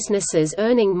big businesses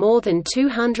earning more than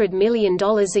 $200 million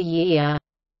a year.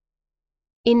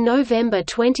 In November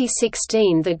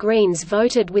 2016, the Greens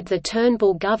voted with the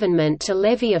Turnbull government to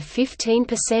levy a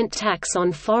 15% tax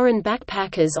on foreign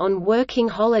backpackers on working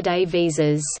holiday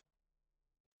visas.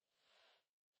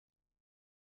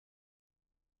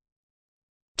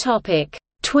 Topic: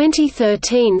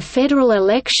 2013 federal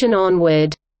election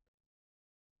onward.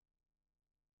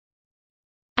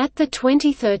 At the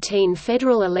 2013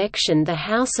 federal election, the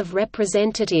House of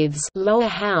Representatives lower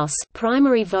house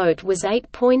primary vote was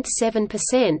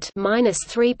 8.7%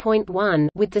 (-3.1),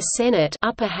 with the Senate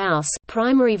upper house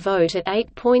primary vote at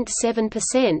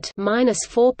 8.7%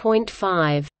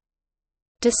 (-4.5).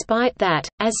 Despite that,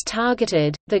 as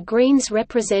targeted, the Greens'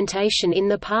 representation in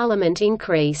the Parliament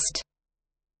increased.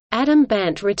 Adam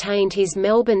Bandt retained his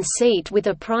Melbourne seat with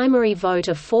a primary vote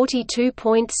of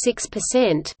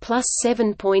 42.6%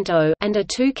 +7.0 and a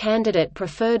two-candidate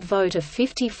preferred vote of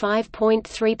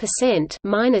 55.3%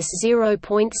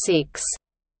 -0.6.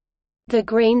 The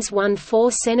Greens won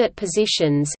 4 Senate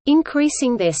positions,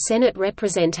 increasing their Senate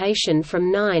representation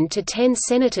from 9 to 10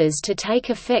 senators to take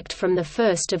effect from 1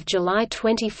 July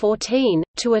 2014,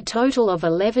 to a total of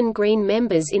 11 Green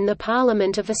members in the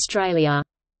Parliament of Australia.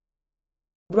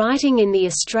 Writing in the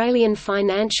Australian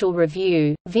Financial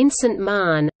Review, Vincent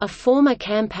Mahon, a former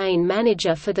campaign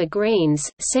manager for the Greens,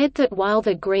 said that while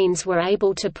the Greens were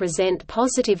able to present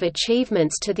positive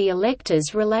achievements to the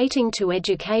electors relating to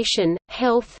education,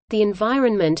 health, the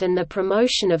environment and the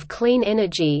promotion of clean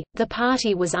energy, the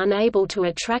party was unable to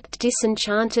attract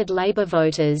disenchanted Labor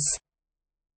voters.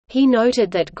 He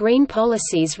noted that Green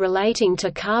policies relating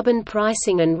to carbon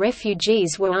pricing and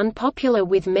refugees were unpopular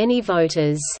with many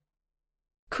voters.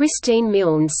 Christine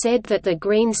Milne said that the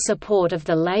Greens' support of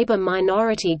the Labor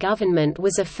minority government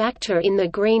was a factor in the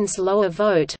Greens' lower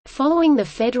vote. Following the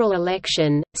federal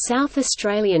election, South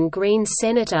Australian Greens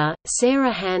Senator,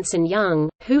 Sarah Hanson-Young,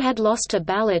 who had lost a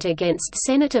ballot against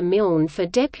Senator Milne for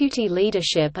deputy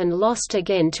leadership and lost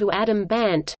again to Adam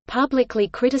Bandt, publicly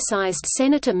criticised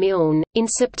Senator Milne. In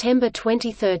September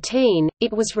 2013,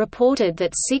 it was reported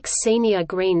that 6 senior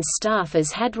Greens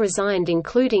staffers had resigned,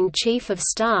 including Chief of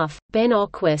Staff, Ben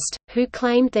Oquist, who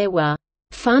claimed there were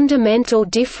fundamental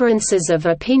differences of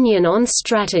opinion on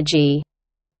strategy.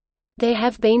 There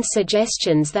have been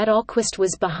suggestions that Oquist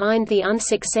was behind the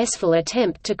unsuccessful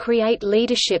attempt to create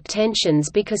leadership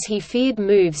tensions because he feared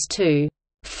moves to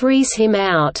freeze him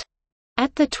out.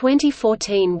 At the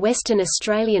 2014 Western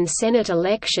Australian Senate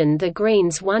election, the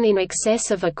Greens won in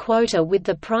excess of a quota, with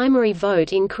the primary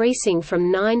vote increasing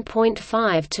from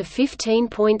 9.5 to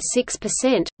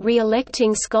 15.6%,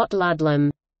 re-electing Scott Ludlam.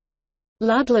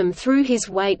 Ludlam threw his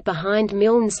weight behind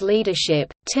Milne's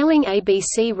leadership, telling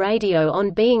ABC Radio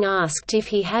on being asked if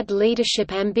he had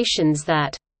leadership ambitions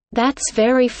that, "That's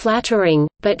very flattering,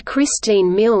 but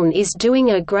Christine Milne is doing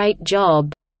a great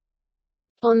job."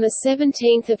 On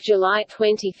 17 July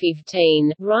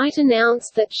 2015, Wright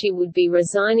announced that she would be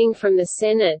resigning from the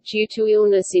Senate due to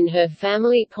illness in her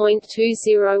family.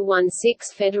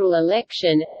 2016 federal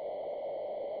election.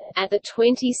 At the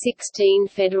 2016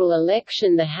 federal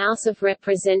election, the House of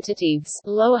Representatives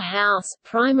lower house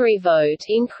primary vote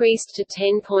increased to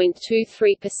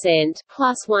 10.23%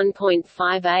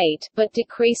 +1.58, but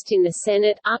decreased in the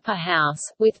Senate upper house,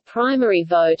 with primary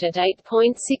vote at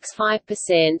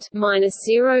 8.65%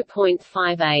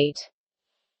 -0.58.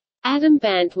 Adam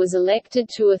Bandt was elected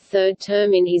to a third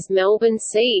term in his Melbourne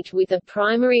seat with a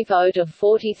primary vote of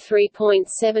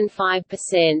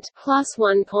 43.75%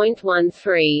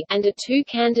 +1.13 and a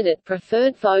two-candidate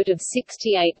preferred vote of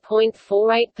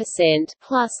 68.48%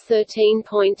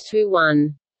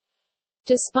 +13.21.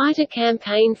 Despite a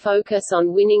campaign focus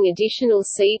on winning additional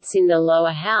seats in the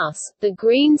lower house, the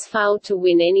Greens failed to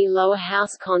win any lower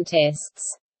house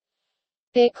contests.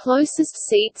 Their closest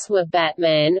seats were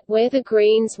Batman, where the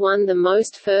Greens won the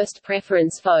most first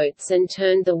preference votes and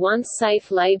turned the once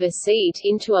safe Labour seat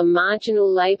into a marginal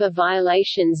Labour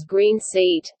violations Green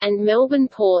seat, and Melbourne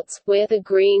Ports, where the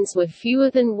Greens were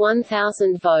fewer than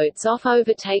 1,000 votes off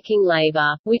overtaking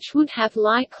Labour, which would have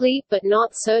likely, but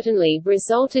not certainly,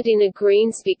 resulted in a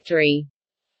Greens victory.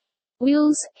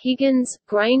 Wills, Higgins,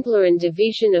 Graindler and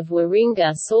division of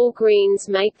Warringah saw Greens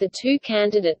make the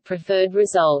two-candidate preferred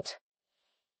result.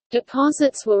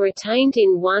 Deposits were retained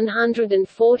in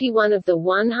 141 of the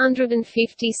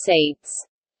 150 seats.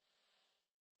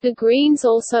 The Greens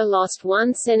also lost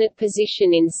one Senate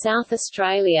position in South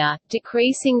Australia,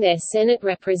 decreasing their Senate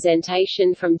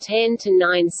representation from 10 to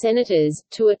 9 senators,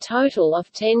 to a total of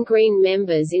 10 Green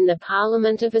members in the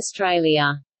Parliament of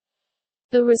Australia.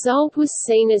 The result was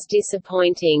seen as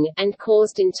disappointing, and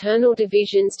caused internal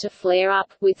divisions to flare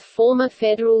up, with former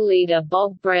federal leader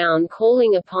Bob Brown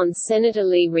calling upon Senator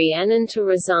Lee Rhiannon to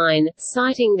resign,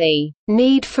 citing the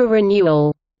need for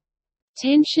renewal.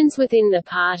 Tensions within the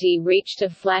party reached a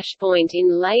flashpoint in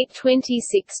late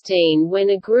 2016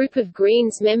 when a group of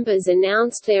Greens members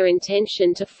announced their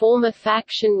intention to form a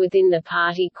faction within the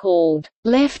party called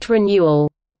Left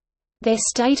Renewal. Their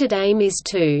stated aim is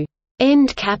to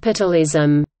end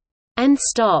capitalism and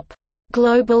stop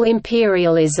global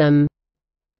imperialism.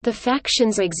 The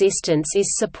faction's existence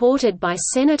is supported by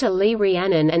Senator Lee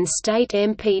Rhiannon and State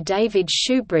MP David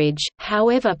Shoebridge.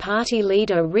 However, party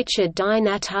leader Richard Di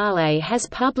Natale has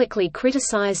publicly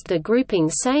criticised the grouping,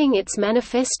 saying its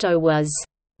manifesto was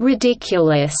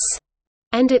ridiculous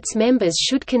and its members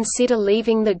should consider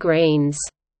leaving the Greens.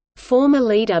 Former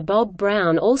leader Bob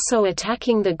Brown also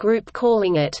attacking the group,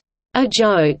 calling it a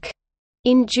joke.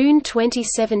 In June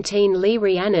 2017, Lee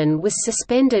Rhiannon was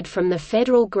suspended from the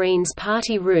federal Greens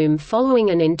party room following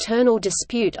an internal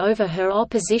dispute over her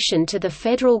opposition to the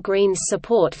federal Greens'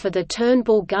 support for the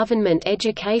Turnbull government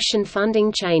education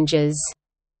funding changes.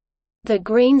 The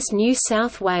Greens New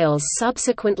South Wales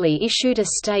subsequently issued a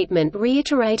statement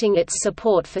reiterating its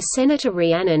support for Senator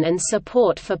Rhiannon and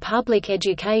support for public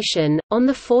education.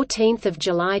 On 14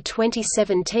 July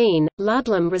 2017,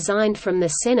 Ludlam resigned from the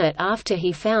Senate after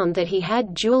he found that he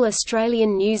had dual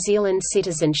Australian-New Zealand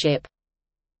citizenship.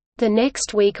 The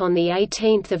next week, on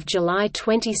 18 July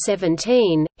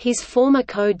 2017, his former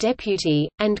co-deputy,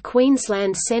 and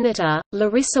Queensland Senator,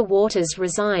 Larissa Waters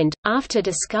resigned, after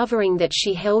discovering that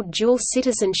she held dual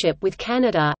citizenship with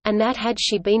Canada, and that had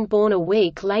she been born a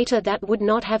week later that would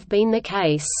not have been the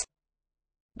case.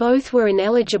 Both were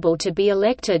ineligible to be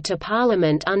elected to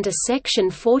Parliament under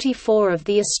Section 44 of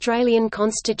the Australian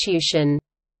Constitution.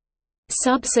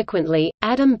 Subsequently,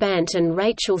 Adam Bant and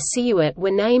Rachel Siewert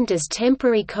were named as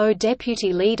temporary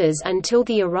co-deputy leaders until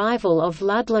the arrival of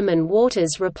Ludlam and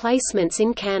Waters' replacements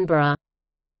in Canberra.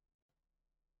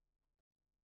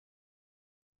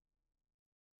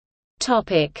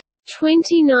 Topic: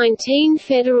 2019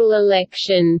 federal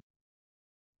election.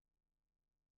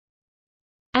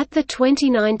 At the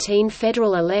 2019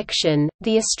 federal election,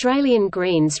 the Australian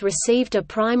Greens received a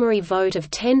primary vote of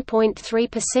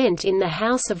 10.3% in the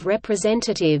House of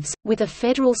Representatives, with a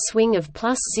federal swing of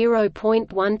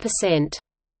 +0.1%.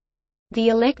 The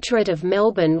electorate of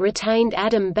Melbourne retained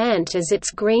Adam Bant as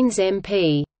its Greens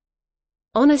MP.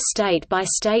 On a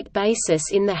state-by-state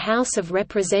basis in the House of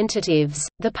Representatives,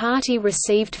 the party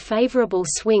received favourable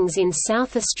swings in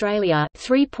South Australia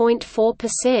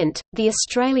 3.4%, the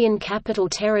Australian Capital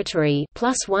Territory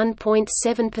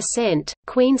 +1.7%,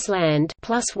 Queensland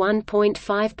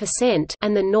 +1.5%,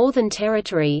 and the Northern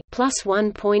Territory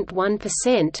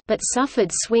 +1.1%, but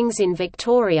suffered swings in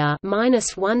Victoria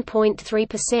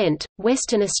 -1.3%,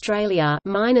 Western Australia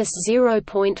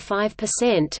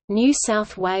 -0.5%, New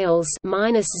South Wales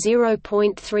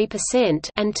 -0.3%,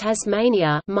 and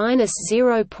Tasmania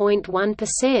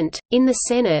 -0.1%. In the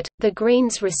Senate, the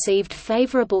Greens received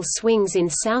favourable swings in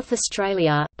South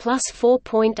Australia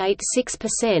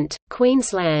 +4.86%,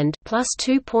 Queensland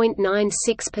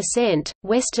 +2.96%,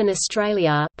 Western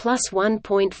Australia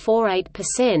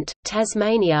 +1.48%,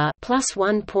 Tasmania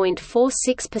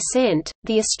 +1.46%,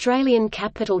 the Australian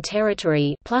Capital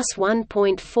Territory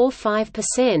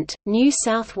 +1.45%, New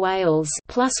South Wales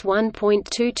 +1.22%.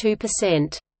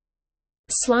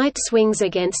 Slight swings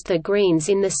against the Greens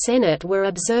in the Senate were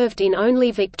observed in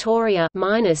only Victoria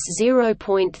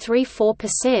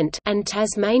 -0.34% and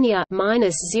Tasmania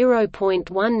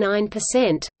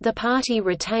 -0.19%. The party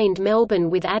retained Melbourne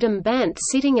with Adam Bant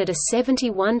sitting at a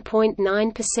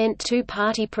 71.9%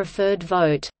 two-party preferred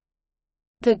vote.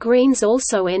 The Greens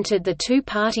also entered the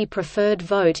two-party preferred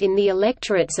vote in the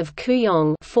electorates of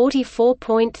Kooyong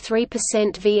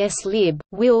 44.3% vs Lib,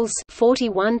 Wills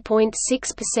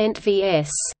 41.6%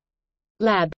 vs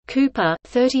Lab, Cooper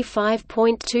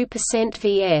 35.2%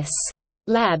 vs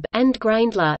Lab, and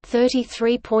Graindler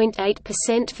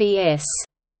 33.8% vs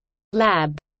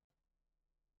Lab.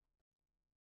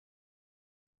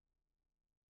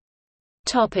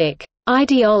 Topic: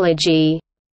 Ideology.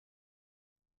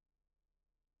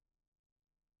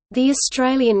 The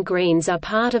Australian Greens are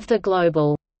part of the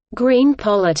global green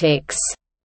politics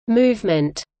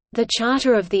movement. The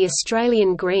Charter of the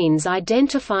Australian Greens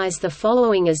identifies the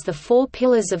following as the four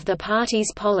pillars of the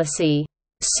party's policy: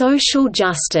 social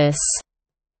justice,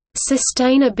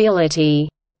 sustainability,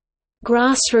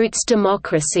 grassroots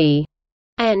democracy,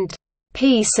 and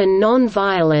peace and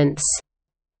non-violence.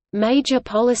 Major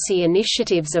policy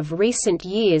initiatives of recent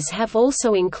years have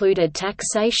also included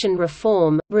taxation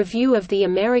reform, review of the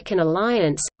American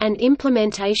Alliance, and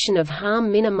implementation of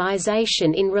harm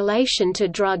minimization in relation to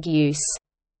drug use.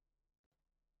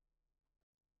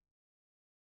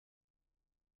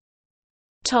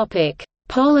 Topic: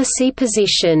 Policy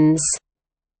positions.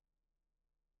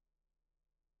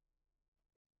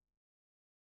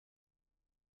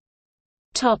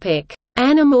 Topic: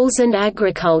 Animals and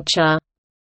agriculture.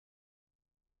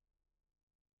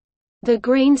 The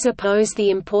Greens oppose the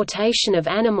importation of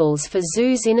animals for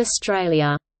zoos in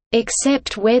Australia,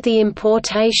 except where the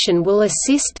importation will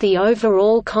assist the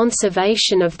overall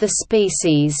conservation of the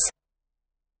species.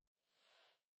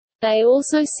 They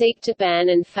also seek to ban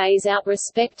and phase out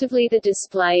respectively the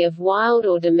display of wild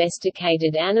or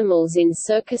domesticated animals in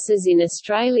circuses in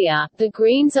Australia. The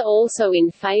Greens are also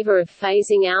in favour of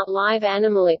phasing out live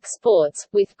animal exports,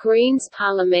 with Greens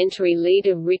parliamentary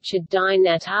leader Richard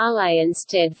Natale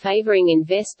instead favouring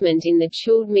investment in the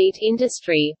chilled meat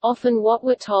industry. Often what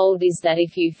we're told is that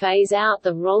if you phase out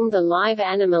the live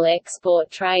animal export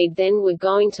trade, then we're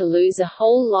going to lose a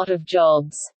whole lot of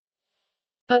jobs.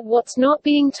 But what's not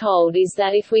being told is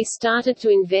that if we started to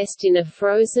invest in a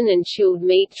frozen and chilled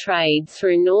meat trade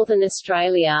through Northern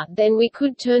Australia, then we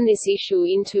could turn this issue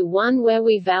into one where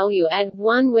we value add,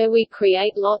 one where we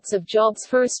create lots of jobs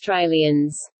for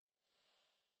Australians.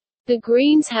 The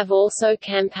Greens have also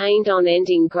campaigned on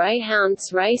ending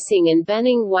greyhounds racing and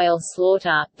banning whale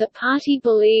slaughter. The party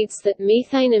believes that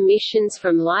methane emissions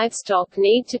from livestock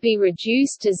need to be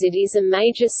reduced as it is a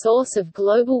major source of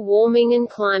global warming and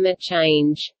climate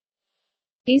change.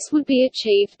 This would be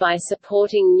achieved by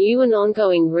supporting new and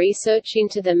ongoing research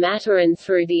into the matter and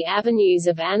through the avenues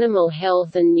of animal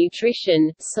health and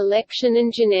nutrition, selection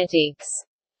and genetics.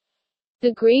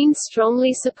 The Greens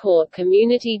strongly support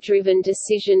community-driven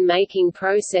decision-making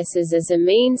processes as a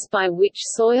means by which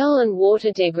soil and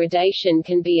water degradation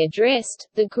can be addressed.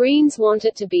 The Greens want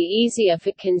it to be easier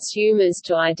for consumers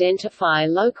to identify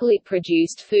locally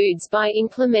produced foods by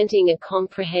implementing a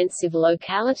comprehensive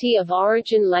locality of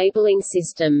origin labelling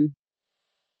system.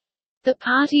 The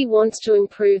party wants to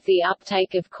improve the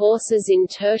uptake of courses in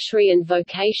tertiary and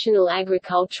vocational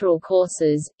agricultural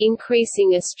courses,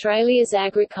 increasing Australia's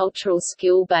agricultural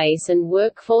skill base and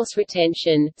workforce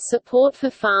retention. Support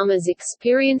for farmers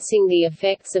experiencing the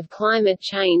effects of climate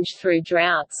change through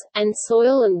droughts, and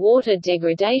soil and water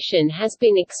degradation has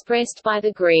been expressed by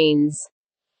the Greens.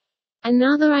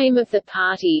 Another aim of the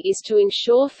party is to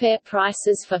ensure fair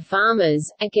prices for farmers,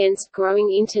 against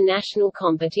growing international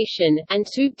competition, and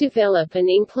to develop and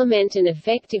implement an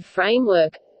effective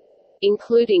framework,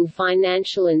 including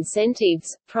financial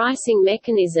incentives, pricing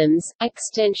mechanisms,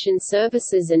 extension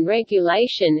services and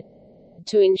regulation,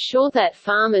 to ensure that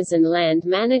farmers and land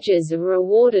managers are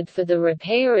rewarded for the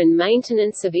repair and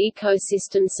maintenance of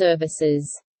ecosystem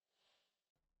services.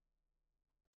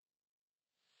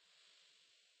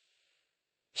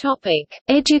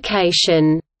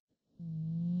 Education.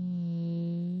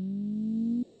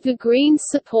 The Greens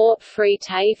support free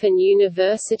TAFE and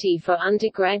university for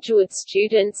undergraduate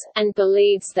students, and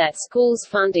believes that schools'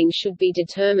 funding should be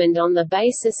determined on the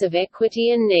basis of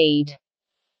equity and need.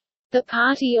 The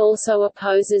party also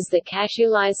opposes the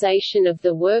casualisation of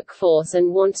the workforce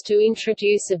and wants to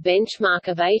introduce a benchmark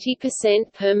of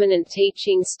 80% permanent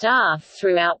teaching staff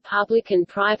throughout public and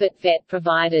private vet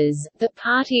providers. The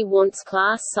party wants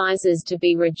class sizes to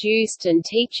be reduced and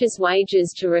teachers'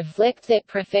 wages to reflect their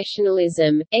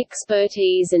professionalism,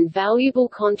 expertise, and valuable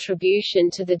contribution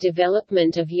to the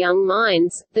development of young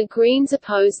minds. The Greens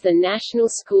oppose the National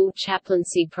School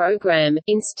Chaplaincy Program,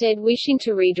 instead wishing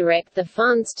to redirect the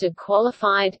funds to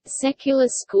qualified, secular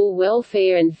school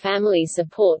welfare and family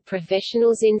support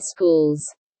professionals in schools.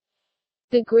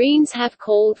 The Greens have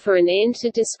called for an end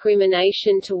to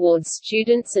discrimination towards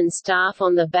students and staff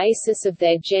on the basis of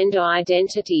their gender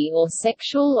identity or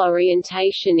sexual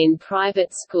orientation in private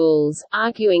schools,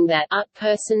 arguing that a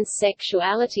person's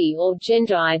sexuality or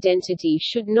gender identity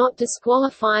should not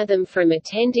disqualify them from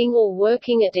attending or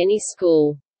working at any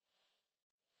school.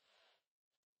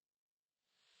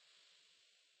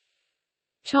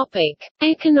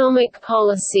 Economic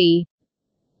policy.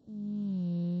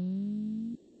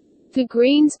 The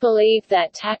Greens believe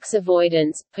that tax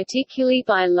avoidance, particularly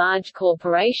by large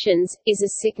corporations, is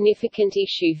a significant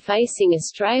issue facing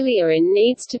Australia and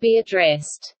needs to be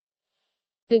addressed.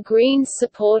 The Greens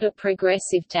support a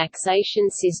progressive taxation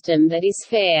system that is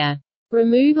fair.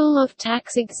 Removal of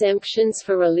tax exemptions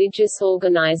for religious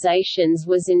organisations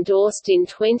was endorsed in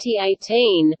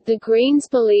 2018. The Greens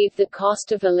believe the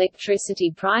cost of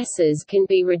electricity prices can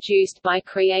be reduced by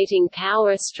creating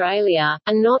Power Australia,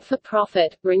 a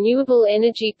not-for-profit, renewable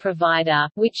energy provider,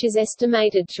 which is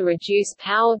estimated to reduce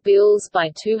power bills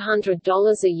by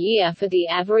 $200 a year for the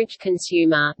average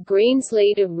consumer. Greens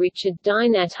leader Richard Di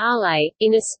Natale,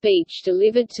 in a speech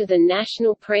delivered to the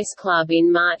National Press Club in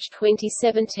March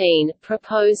 2017,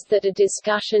 proposed that a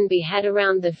discussion be had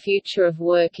around the future of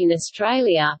work in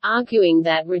Australia, arguing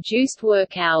that reduced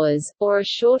work hours, or a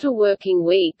shorter working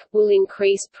week, will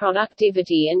increase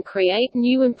productivity and create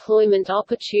new employment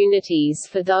opportunities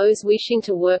for those wishing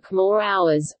to work more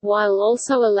hours, while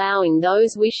also allowing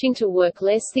those wishing to work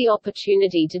less the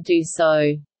opportunity to do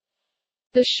so.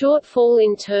 The shortfall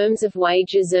in terms of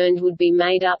wages earned would be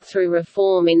made up through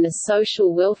reform in the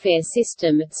social welfare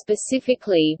system,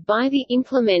 specifically, by the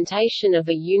implementation of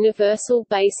a universal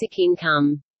basic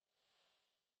income.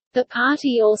 The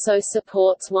party also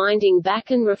supports winding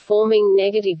back and reforming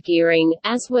negative gearing,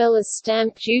 as well as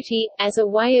stamp duty, as a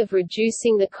way of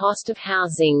reducing the cost of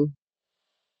housing.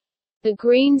 The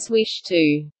Greens wish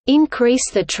to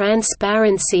increase the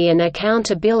transparency and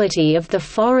accountability of the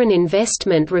Foreign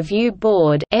Investment Review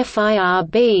Board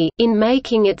 (FIRB) in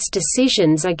making its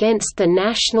decisions against the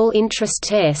national interest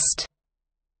test.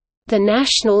 The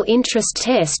national interest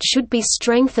test should be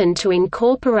strengthened to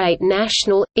incorporate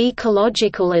national,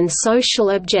 ecological and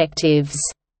social objectives.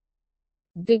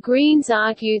 The Greens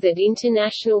argue that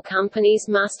international companies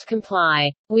must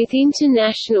comply with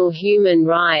international human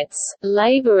rights,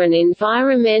 labour and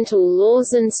environmental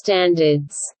laws and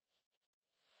standards.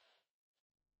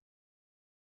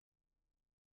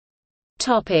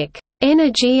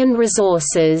 Energy and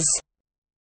resources.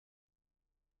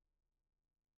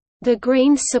 The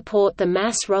Greens support the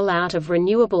mass rollout of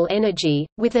renewable energy,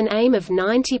 with an aim of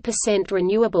 90%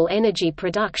 renewable energy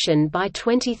production by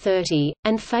 2030,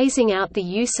 and phasing out the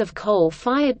use of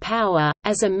coal-fired power,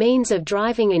 as a means of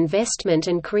driving investment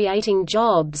and creating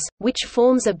jobs, which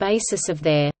forms a basis of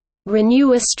their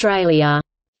Renew Australia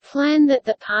plan that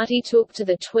the party took to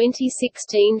the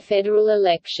 2016 federal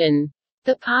election.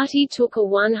 The party took a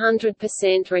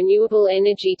 100% renewable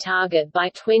energy target by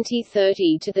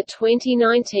 2030 to the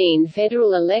 2019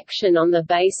 federal election on the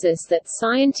basis that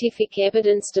scientific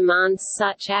evidence demands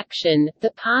such action.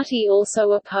 The party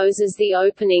also opposes the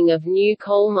opening of new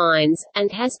coal mines,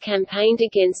 and has campaigned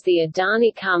against the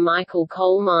Adani Carmichael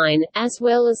coal mine, as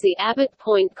well as the Abbott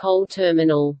Point coal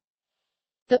terminal.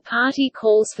 The party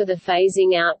calls for the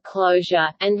phasing out, closure,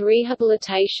 and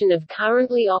rehabilitation of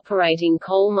currently operating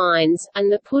coal mines,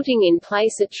 and the putting in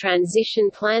place a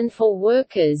transition plan for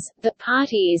workers. The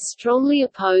party is strongly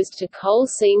opposed to coal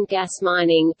seam gas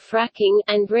mining, fracking,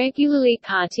 and regularly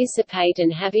participate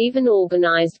and have even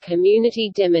organized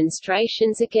community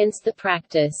demonstrations against the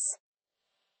practice.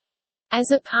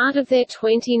 As a part of their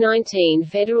 2019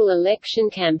 federal election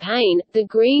campaign, the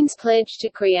Greens pledged to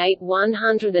create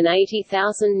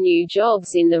 180,000 new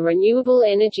jobs in the renewable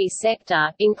energy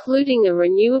sector, including a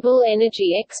renewable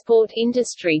energy export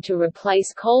industry to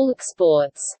replace coal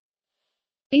exports.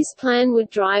 This plan would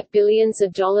drive billions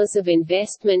of dollars of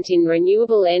investment in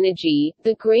renewable energy.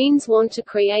 The Greens want to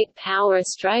create Power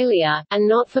Australia, a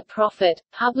not-for-profit,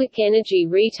 public energy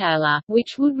retailer,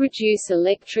 which would reduce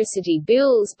electricity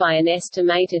bills by an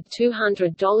estimated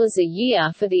 $200 a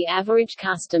year for the average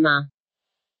customer.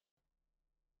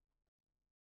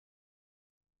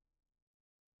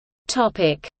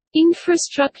 Topic: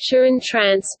 Infrastructure and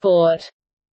transport.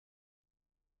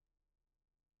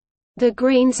 The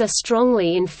Greens are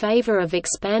strongly in favour of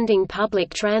expanding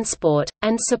public transport,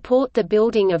 and support the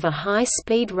building of a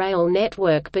high-speed rail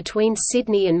network between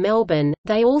Sydney and Melbourne.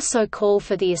 They also call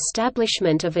for the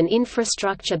establishment of an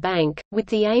infrastructure bank, with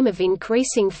the aim of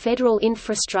increasing federal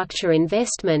infrastructure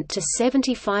investment to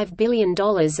 $75 billion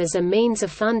as a means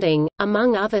of funding,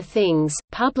 among other things,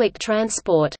 public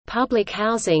transport, public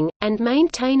housing, and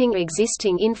maintaining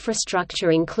existing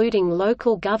infrastructure including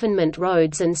local government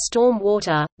roads and storm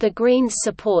water. The Greens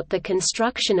support the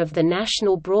construction of the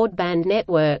National Broadband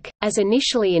Network, as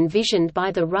initially envisioned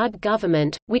by the Rudd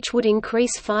government, which would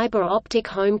increase fibre optic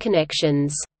home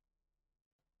connections.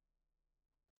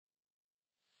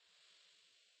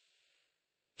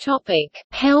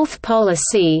 Health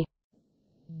policy.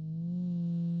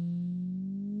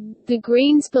 The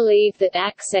Greens believe that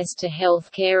access to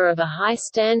health care of a high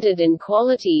standard and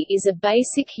quality is a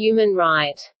basic human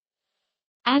right.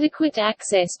 Adequate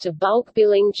access to bulk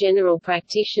billing general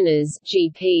practitioners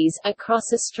 (GPs) across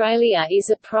Australia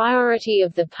is a priority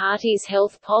of the party's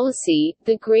health policy.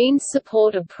 The Greens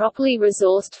support a properly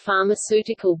resourced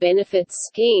pharmaceutical benefits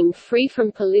scheme free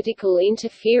from political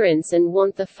interference and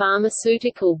want the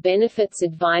Pharmaceutical Benefits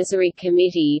Advisory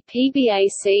Committee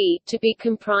 (PBAC) to be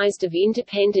comprised of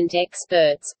independent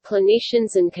experts,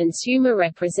 clinicians and consumer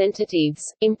representatives.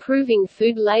 Improving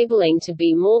food labelling to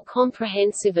be more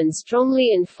comprehensive and strongly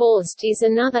enforced is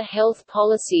another health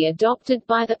policy adopted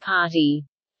by the party.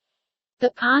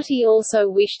 The party also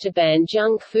wished to ban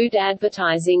junk food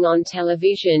advertising on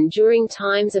television during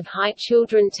times of high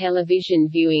children television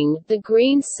viewing. The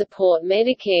Greens support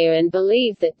Medicare and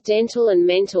believe that dental and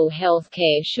mental health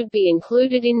care should be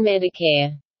included in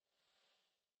Medicare.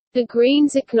 The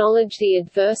Greens acknowledge the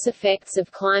adverse effects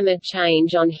of climate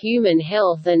change on human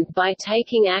health and, by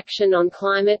taking action on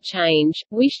climate change,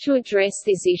 wish to address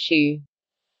this issue.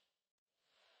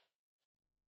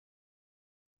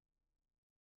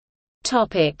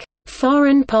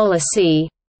 Foreign policy.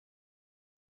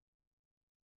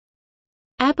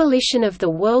 Abolition of the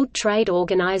World Trade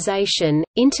Organization,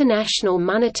 International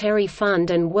Monetary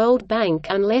Fund and World Bank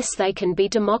unless they can be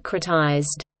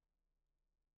democratized.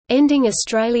 Ending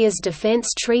Australia's defence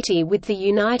treaty with the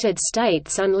United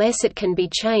States unless it can be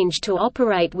changed to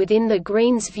operate within the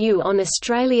Greens' view on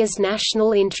Australia's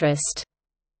national interest.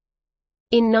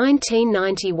 In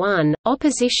 1991,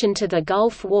 opposition to the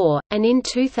Gulf War, and in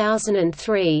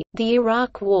 2003, the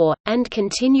Iraq War, and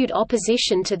continued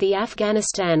opposition to the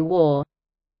Afghanistan War.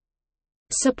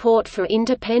 Support for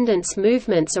independence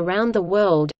movements around the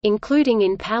world, including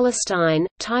in Palestine,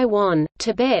 Taiwan,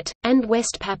 Tibet, and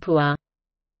West Papua.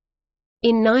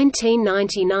 In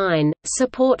 1999,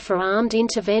 support for armed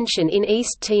intervention in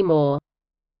East Timor.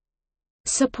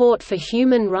 Support for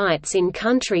human rights in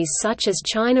countries such as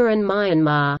China and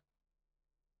Myanmar.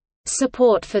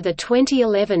 Support for the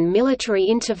 2011 military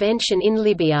intervention in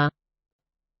Libya.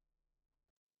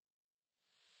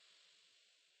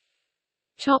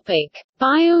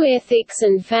 Bioethics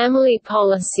and family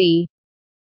policy.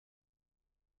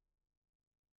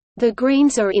 The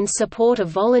Greens are in support of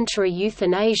voluntary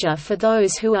euthanasia for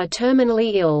those who are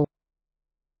terminally ill.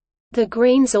 The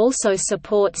Greens also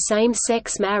support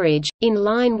same-sex marriage, in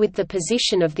line with the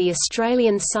position of the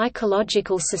Australian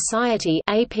Psychological Society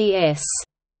 (APS).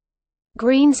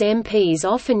 Greens MPs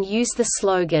often use the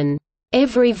slogan,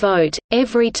 "Every vote,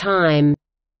 every time",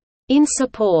 in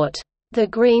support. The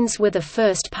Greens were the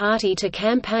first party to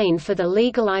campaign for the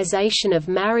legalisation of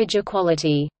marriage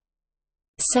equality.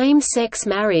 Same-sex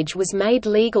marriage was made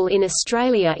legal in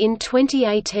Australia in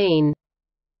 2018.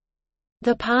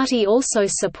 The party also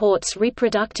supports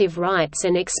reproductive rights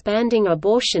and expanding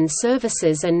abortion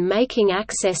services and making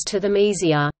access to them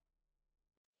easier.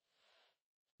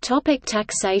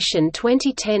 Taxation.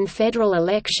 2010 federal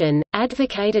election,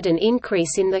 advocated an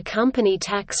increase in the company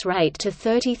tax rate to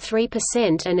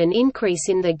 33% and an increase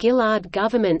in the Gillard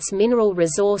government's mineral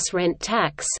resource rent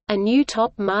tax, a new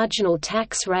top marginal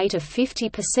tax rate of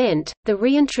 50%, the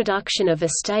reintroduction of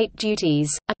estate duties,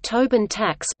 a Tobin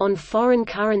tax on foreign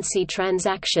currency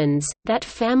transactions, that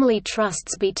family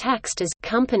trusts be taxed as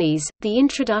companies, the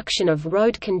introduction of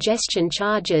road congestion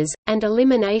charges, and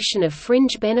elimination of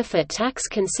fringe benefit tax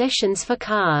concessions for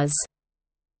cars.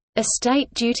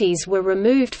 Estate duties were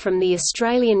removed from the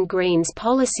Australian Greens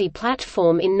policy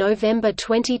platform in November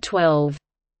 2012.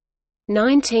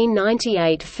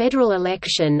 1998 federal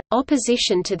election,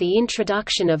 opposition to the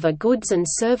introduction of a Goods and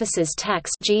Services Tax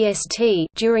 (GST)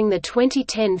 during the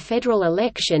 2010 federal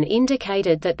election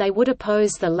indicated that they would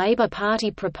oppose the Labor Party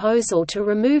proposal to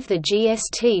remove the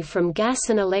GST from gas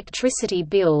and electricity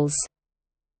bills.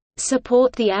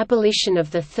 support the abolition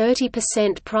of the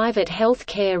 30% private health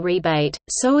care rebate,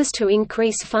 so as to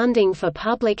increase funding for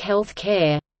public health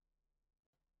care.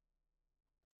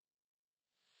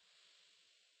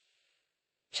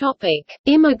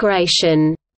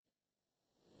 Immigration.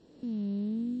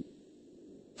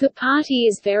 The party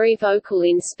is very vocal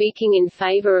in speaking in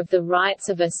favor of the rights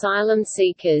of asylum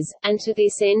seekers, and to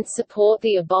this end support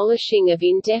the abolishing of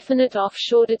indefinite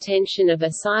offshore detention of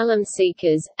asylum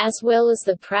seekers, as well as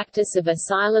the practice of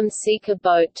asylum seeker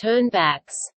boat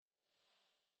turnbacks.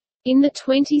 In the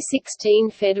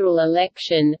 2016 federal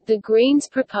election, the Greens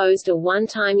proposed a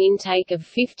one-time intake of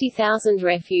 50,000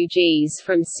 refugees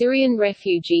from Syrian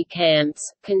refugee camps,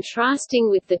 contrasting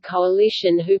with the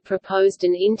coalition who proposed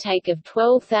an intake of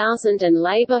 12,000 and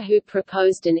Labour who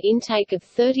proposed an intake of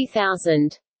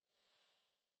 30,000.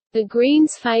 The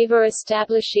Greens favour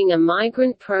establishing a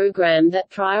migrant program that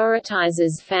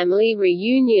prioritises family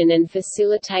reunion and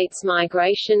facilitates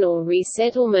migration or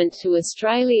resettlement to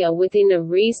Australia within a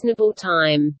reasonable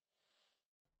time.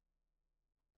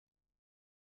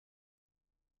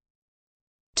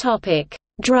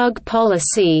 Drug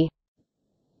policy.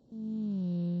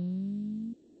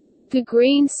 The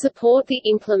Greens support the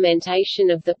implementation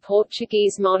of the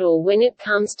Portuguese model when it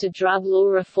comes to drug law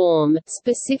reform,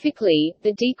 specifically,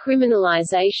 the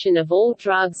decriminalisation of all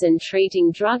drugs and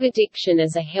treating drug addiction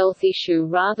as a health issue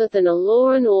rather than a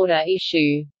law and order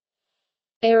issue.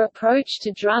 Their approach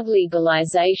to drug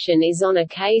legalisation is on a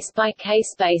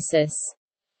case-by-case basis.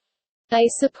 They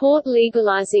support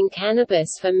legalizing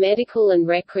cannabis for medical and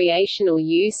recreational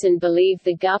use and believe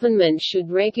the government should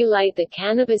regulate the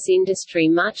cannabis industry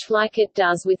much like it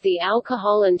does with the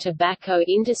alcohol and tobacco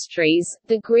industries.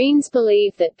 The Greens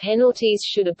believe that penalties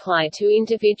should apply to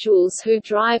individuals who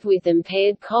drive with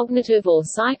impaired cognitive or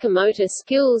psychomotor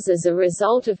skills as a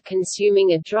result of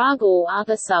consuming a drug or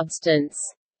other substance.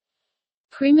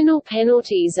 Criminal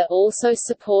penalties are also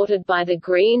supported by the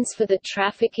Greens for the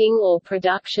trafficking or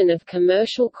production of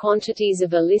commercial quantities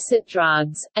of illicit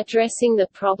drugs. Addressing the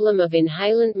problem of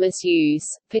inhalant misuse,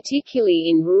 particularly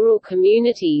in rural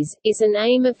communities, is an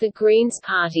aim of the Greens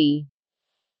Party.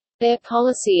 Their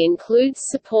policy includes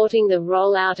supporting the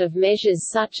rollout of measures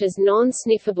such as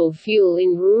non-sniffable fuel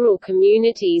in rural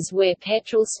communities where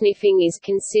petrol sniffing is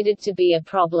considered to be a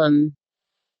problem.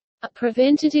 A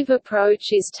preventative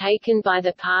approach is taken by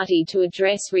the party to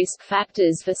address risk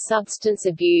factors for substance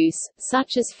abuse,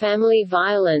 such as family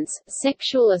violence,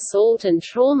 sexual assault and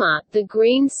trauma. The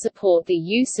Greens support the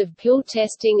use of pill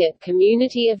testing at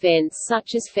community events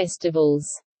such as festivals.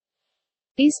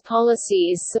 This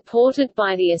policy is supported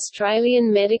by the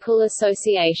Australian Medical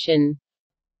Association.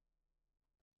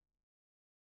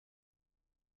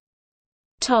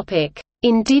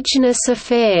 Indigenous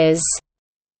affairs.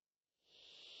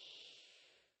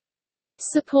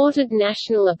 Supported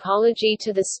national apology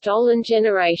to the stolen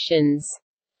generations.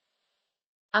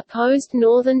 Opposed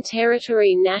Northern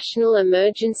Territory national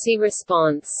emergency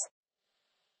response.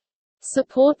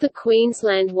 Support the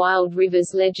Queensland Wild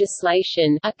Rivers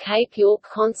legislation, a Cape York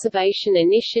conservation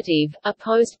initiative,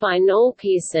 opposed by Noel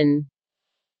Pearson.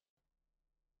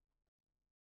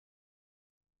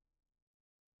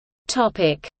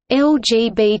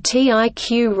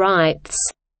 LGBTIQ rights.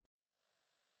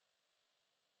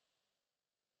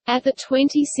 At the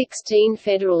 2016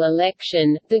 federal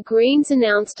election, the Greens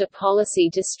announced a policy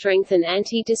to strengthen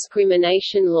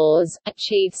anti-discrimination laws,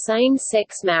 achieve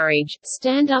same-sex marriage,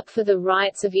 stand up for the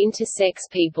rights of intersex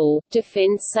people,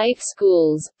 defend safe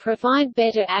schools, provide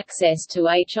better access to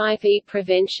HIV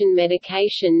prevention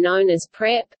medication known as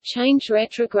PrEP, change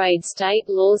retrograde state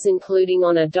laws including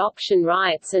on adoption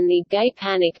rights and the gay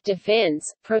panic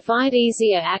defense, provide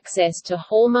easier access to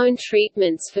hormone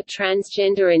treatments for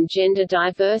transgender and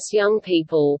gender-diverse young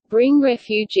people, bring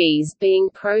refugees being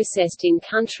processed in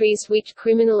countries which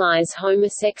criminalize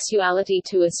homosexuality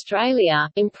to Australia,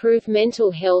 improve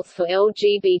mental health for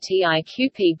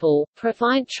LGBTIQ people,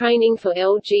 provide training for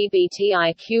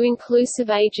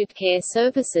LGBTIQ-inclusive aged care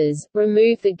services,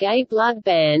 remove the gay blood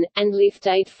ban, and lift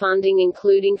aid funding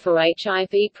including for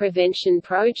HIV prevention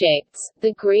projects.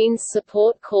 The Greens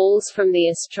support calls from the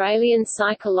Australian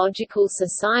Psychological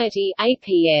Society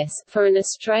 (APS) for an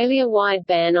Australia-wide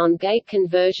ban on gay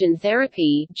conversion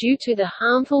therapy, due to the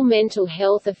harmful mental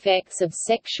health effects of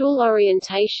sexual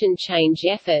orientation change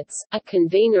efforts. A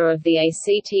convener of the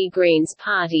ACT Greens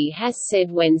Party has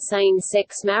said when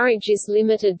same-sex marriage is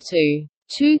limited to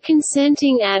two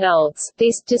consenting adults,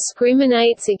 this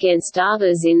discriminates against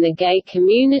others in the gay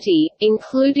community,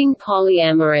 including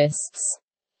polyamorists.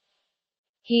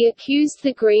 He accused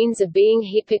the Greens of being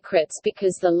hypocrites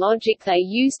because the logic they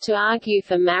used to argue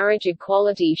for marriage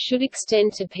equality should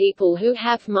extend to people who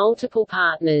have multiple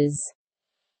partners.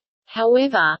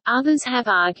 However, others have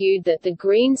argued that the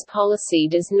Greens' policy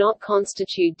does not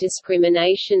constitute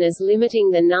discrimination, as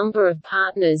limiting the number of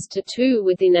partners to 2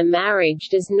 within a marriage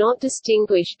does not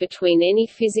distinguish between any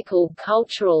physical,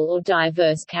 cultural or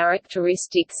diverse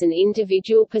characteristics an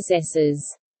individual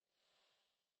possesses.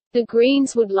 The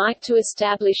Greens would like to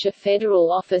establish a federal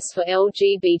office for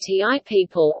LGBTI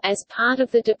people, as part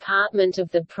of the Department of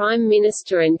the Prime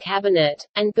Minister and Cabinet,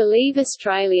 and believe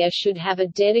Australia should have a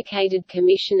dedicated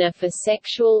Commissioner for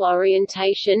Sexual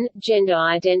Orientation, Gender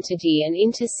Identity and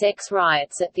Intersex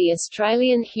Rights at the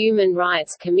Australian Human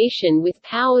Rights Commission with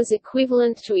powers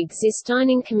equivalent to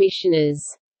existing commissioners.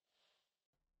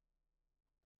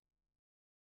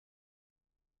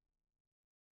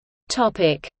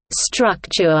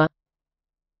 Structure.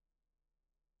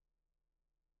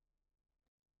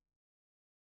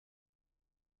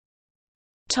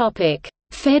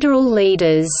 Federal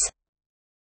leaders.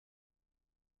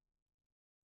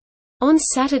 On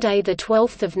Saturday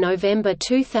 12 November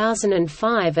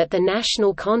 2005 at the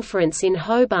National Conference in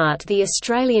Hobart, the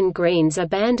Australian Greens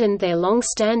abandoned their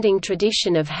long-standing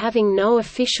tradition of having no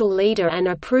official leader and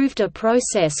approved a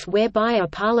process whereby a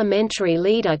parliamentary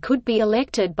leader could be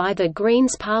elected by the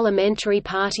Greens Parliamentary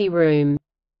Party Room.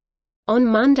 On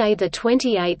Monday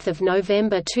 28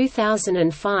 November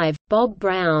 2005, Bob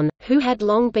Brown, who had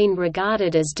long been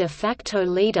regarded as de facto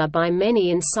leader by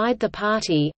many inside the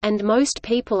party, and most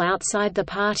people outside the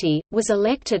party, was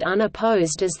elected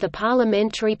unopposed as the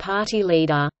parliamentary party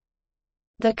leader.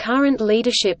 The current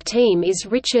leadership team is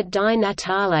Richard Di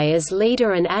Natale as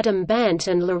leader and Adam Bant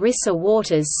and Larissa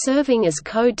Waters serving as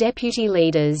co-deputy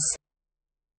leaders.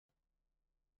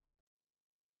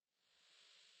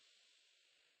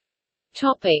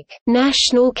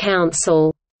 National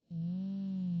Council.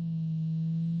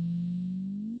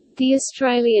 The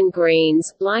Australian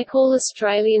Greens, like all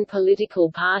Australian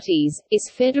political parties,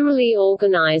 is federally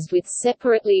organised with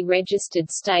separately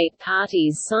registered state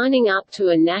parties signing up to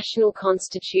a national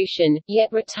constitution,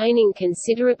 yet retaining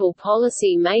considerable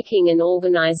policy making and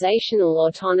organisational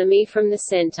autonomy from the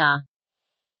centre.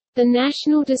 The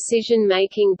national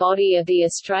decision-making body of the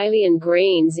Australian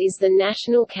Greens is the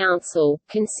National Council,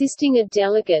 consisting of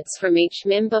delegates from each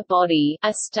member body,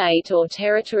 a state or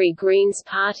territory Greens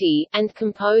party, and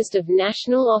composed of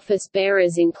national office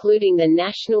bearers including the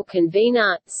national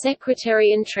convener,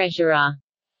 secretary and treasurer.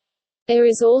 There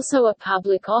is also a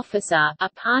public officer, a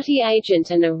party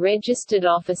agent and a registered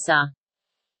officer.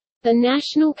 The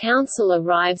National Council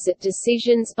arrives at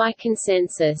decisions by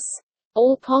consensus.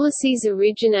 All policies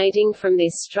originating from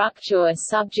this structure are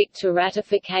subject to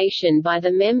ratification by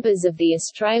the members of the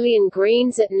Australian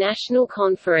Greens at National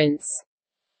Conference.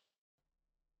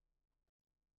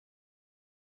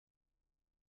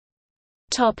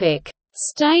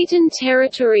 State and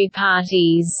territory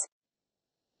parties.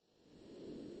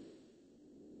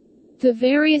 The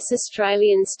various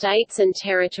Australian states and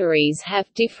territories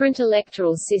have different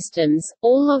electoral systems,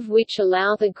 all of which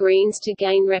allow the Greens to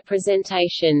gain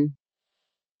representation.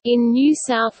 In New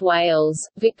South Wales,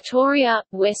 Victoria,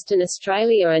 Western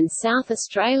Australia and South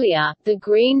Australia, the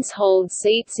Greens hold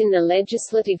seats in the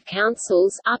legislative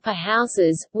councils, upper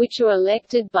houses, which are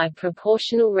elected by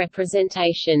proportional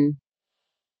representation.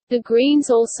 The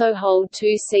Greens also hold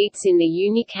 2 seats in the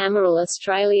unicameral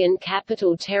Australian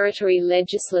Capital Territory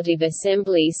Legislative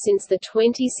Assembly since the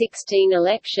 2016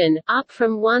 election, up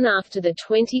from 1 after the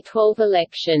 2012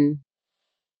 election.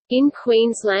 In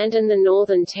Queensland and the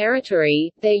Northern Territory,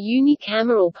 their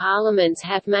unicameral parliaments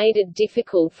have made it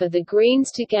difficult for the Greens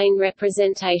to gain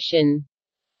representation.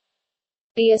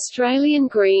 The Australian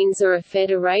Greens are a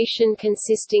federation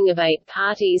consisting of 8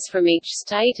 parties from each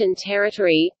state and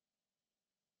territory: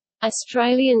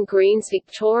 Australian Greens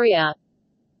Victoria,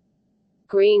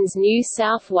 Greens New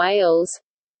South Wales,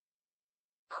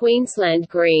 Queensland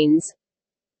Greens,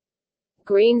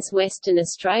 Greens Western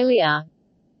Australia,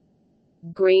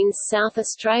 Greens South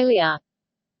Australia,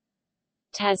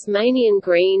 Tasmanian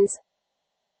Greens,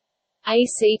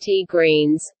 ACT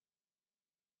Greens,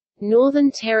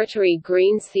 Northern Territory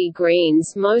Greens. The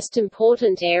Greens' most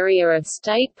important area of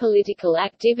state political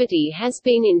activity has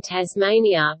been in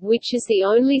Tasmania, which is the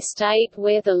only state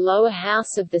where the lower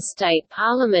house of the state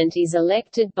parliament is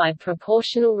elected by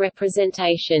proportional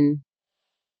representation.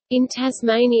 In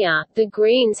Tasmania, the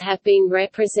Greens have been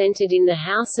represented in the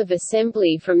House of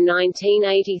Assembly from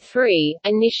 1983,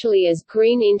 initially as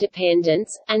Green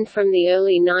Independents, and from the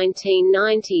early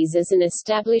 1990s as an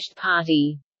established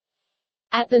party.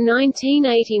 At the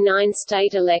 1989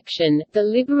 state election, the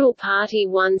Liberal Party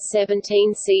won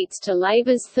 17 seats to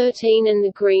Labour's 13 and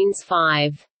the Greens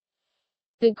 5.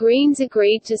 The Greens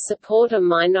agreed to support a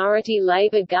minority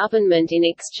Labour government in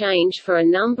exchange for a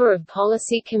number of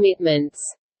policy commitments.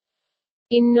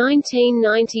 In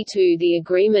 1992 the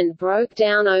agreement broke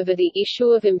down over the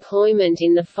issue of employment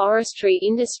in the forestry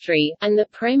industry, and the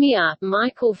Premier,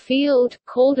 Michael Field,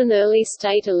 called an early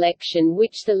state election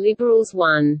which the Liberals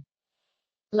won.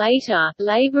 Later,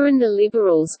 Labour and the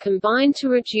Liberals combined to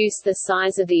reduce the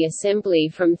size of the Assembly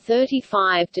from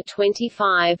 35 to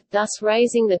 25, thus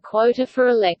raising the quota for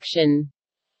election.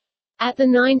 At the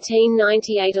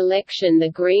 1998 election the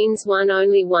Greens won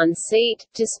only one seat,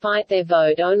 despite their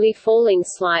vote only falling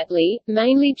slightly,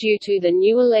 mainly due to the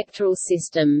new electoral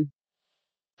system.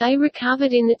 They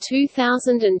recovered in the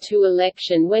 2002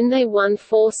 election when they won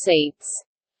 4 seats.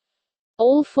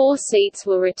 All 4 seats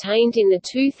were retained in the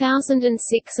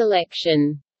 2006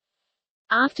 election.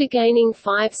 After gaining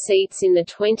 5 seats in the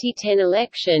 2010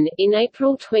 election, in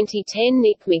April 2010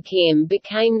 Nick McKim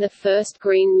became the first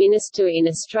Green minister in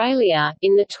Australia.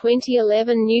 In the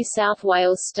 2011 New South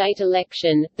Wales state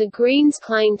election, the Greens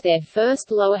claimed their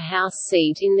first lower house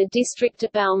seat in the district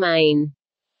of Balmain.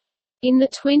 In the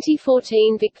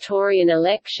 2014 Victorian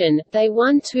election, they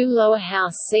won 2 lower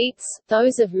house seats,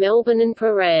 those of Melbourne and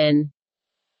Prahran.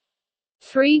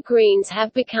 3 Greens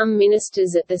have become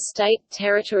ministers at the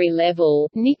state-territory level,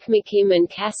 Nick McKim and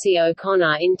Cassie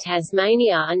O'Connor in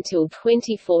Tasmania until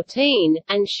 2014,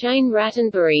 and Shane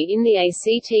Rattenbury in the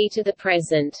ACT to the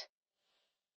present.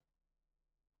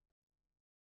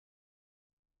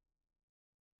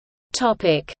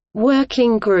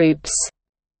 Working groups.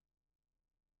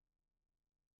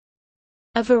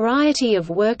 A variety of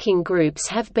working groups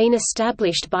have been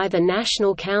established by the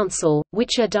National Council,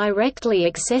 which are directly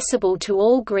accessible to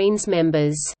all Greens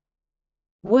members.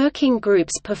 Working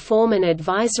groups perform an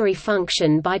advisory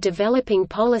function by developing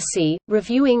policy,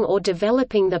 reviewing or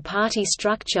developing the party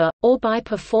structure, or by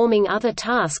performing other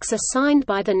tasks assigned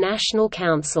by the National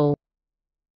Council.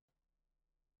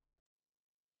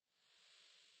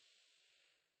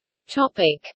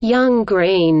 Young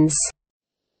Greens.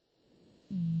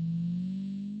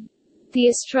 The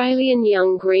Australian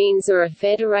Young Greens are a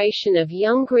federation of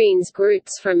Young Greens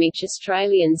groups from each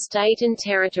Australian state and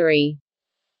territory.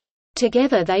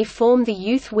 Together they form the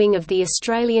youth wing of the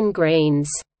Australian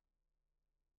Greens.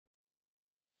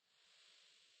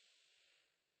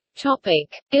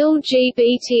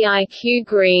 LGBTIQ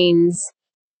Greens.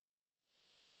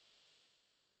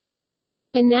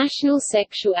 A national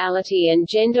sexuality and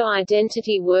gender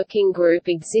identity working group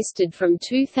existed from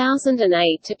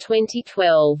 2008 to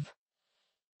 2012.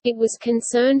 It was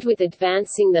concerned with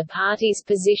advancing the party's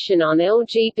position on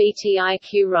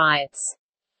LGBTIQ rights.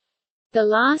 The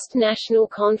last national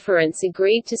conference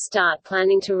agreed to start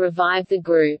planning to revive the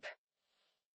group.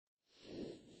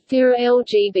 There are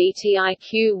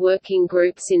LGBTIQ working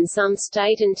groups in some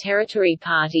state and territory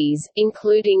parties,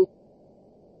 including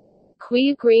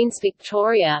Queer Greens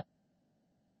Victoria,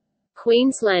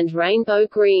 Queensland Rainbow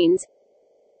Greens,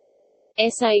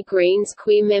 SA Greens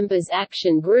Queer Members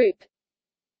Action Group,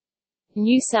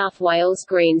 New South Wales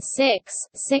Greens Sex,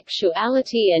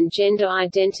 Sexuality and Gender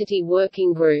Identity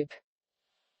Working Group.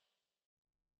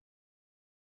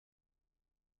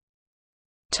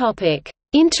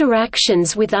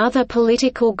 Interactions with other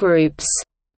political groups.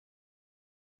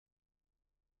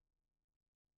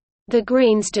 The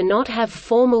Greens do not have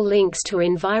formal links to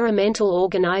environmental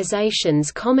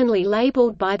organisations commonly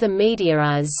labelled by the media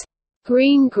as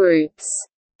 «green groups»,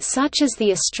 such as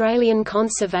the Australian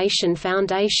Conservation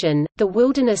Foundation, the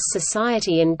Wilderness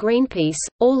Society and Greenpeace,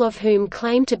 all of whom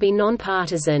claim to be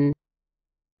nonpartisan.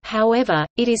 However,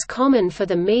 it is common for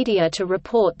the media to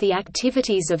report the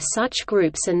activities of such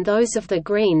groups and those of the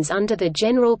Greens under the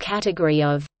general category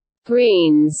of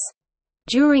 «Greens».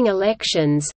 During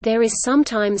elections, there is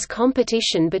sometimes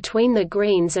competition between the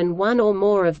Greens and one or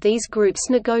more of these groups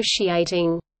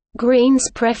negotiating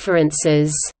 «Greens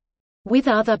preferences» with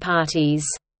other parties.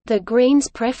 The Greens'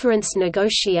 preference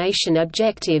negotiation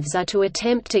objectives are to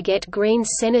attempt to get Greens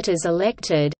senators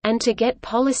elected, and to get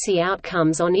policy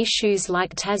outcomes on issues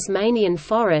like Tasmanian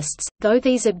forests, though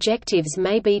these objectives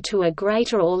may be to a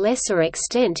greater or lesser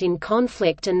extent in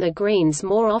conflict and the Greens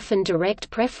more often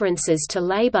direct preferences to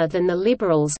Labor than the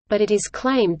Liberals, but it is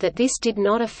claimed that this did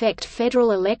not affect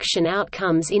federal election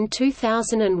outcomes in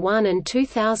 2001 and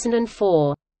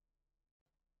 2004.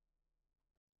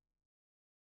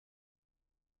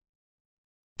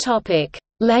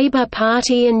 Labour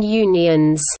Party and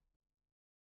unions.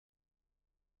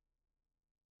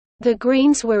 The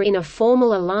Greens were in a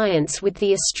formal alliance with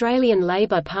the Australian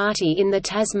Labor Party in the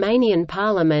Tasmanian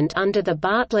Parliament under the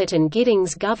Bartlett and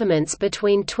Giddings governments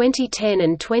between 2010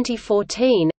 and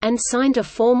 2014, and signed a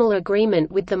formal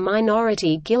agreement with the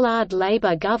minority Gillard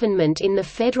Labor government in the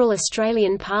federal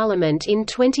Australian Parliament in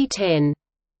 2010.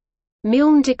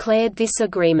 Milne declared this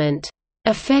agreement,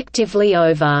 "effectively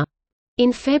over,"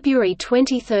 in February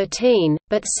 2013,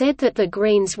 but said that the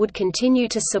Greens would continue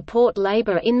to support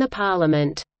Labor in the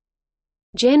Parliament.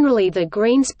 Generally, the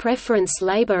Greens preference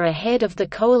Labor ahead of the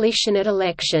coalition at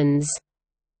elections.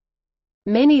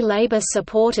 Many Labor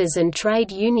supporters and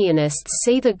trade unionists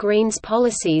see the Greens'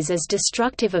 policies as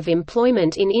destructive of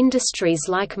employment in industries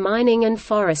like mining and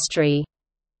forestry.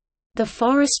 The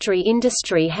forestry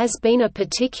industry has been a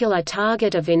particular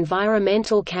target of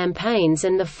environmental campaigns,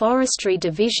 and the Forestry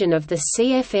Division of the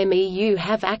CFMEU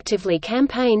have actively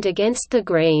campaigned against the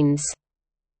Greens.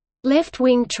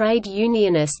 Left-wing trade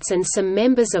unionists and some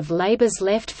members of Labour's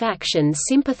left faction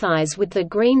sympathise with the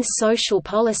Greens' social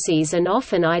policies and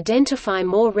often identify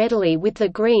more readily with the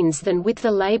Greens than with the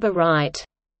Labour right.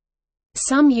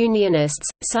 Some unionists,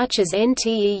 such as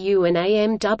NTEU and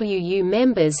AMWU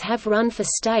members, have run for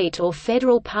state or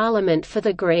federal parliament for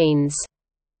the Greens.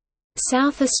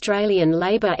 South Australian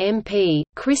Labor MP,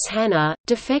 Chris Hanna,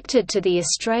 defected to the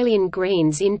Australian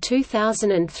Greens in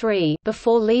 2003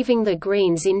 before leaving the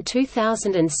Greens in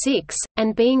 2006,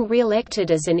 and being re-elected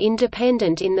as an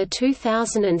independent in the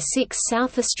 2006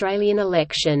 South Australian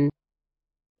election.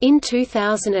 In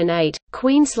 2008,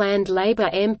 Queensland Labor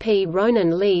MP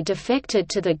Ronan Lee defected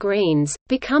to the Greens,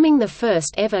 becoming the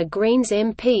first ever Greens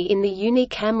MP in the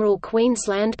unicameral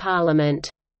Queensland Parliament.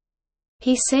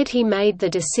 He said he made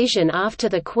the decision after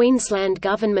the Queensland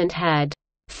government had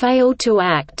failed to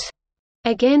act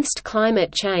against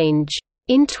climate change.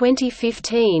 In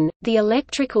 2015, the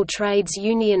Electrical Trades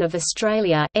Union of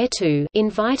Australia (ETU)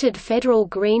 invited federal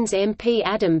Greens MP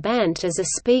Adam Bandt as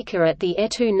a speaker at the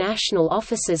ETU National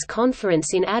Officers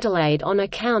Conference in Adelaide on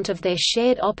account of their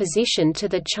shared opposition to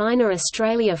the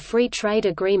China-Australia Free Trade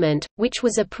Agreement, which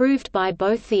was approved by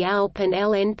both the ALP and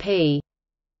LNP.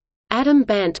 Adam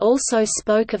Bandt also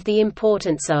spoke of the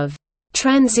importance of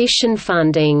transition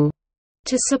funding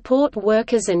to support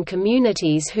workers and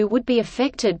communities who would be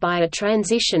affected by a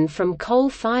transition from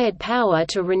coal-fired power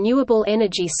to renewable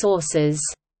energy sources.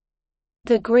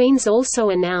 The Greens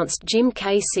also announced Jim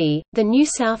Casey, the New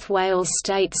South Wales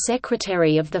State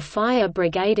Secretary of the Fire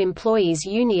Brigade Employees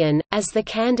Union, as the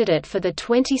candidate for the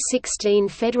 2016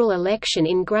 federal election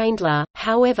in Grayndler.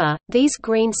 However, these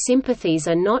Green sympathies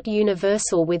are not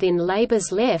universal within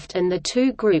Labor's left, and the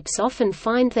two groups often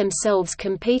find themselves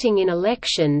competing in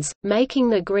elections,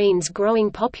 making the Greens' growing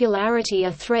popularity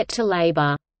a threat to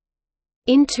Labor.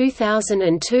 In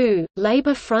 2002,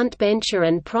 Labour frontbencher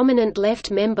and prominent left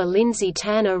member Lindsay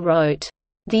Tanner wrote,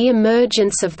 "The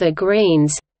emergence of the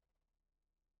Greens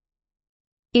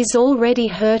is already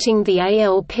hurting the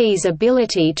ALP's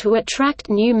ability to attract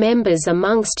new members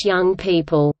amongst young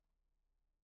people."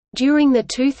 During the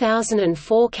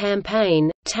 2004 campaign,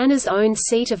 Tanner's own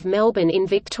seat of Melbourne in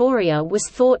Victoria was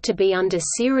thought to be under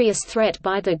serious threat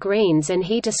by the Greens, and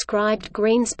he described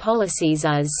Greens' policies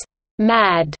as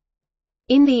 "mad."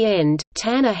 In the end,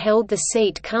 Tanner held the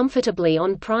seat comfortably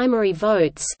on primary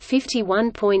votes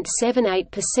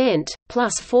 51.78%,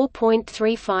 plus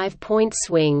 4.35-point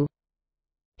swing.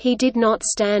 He did not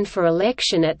stand for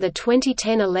election at the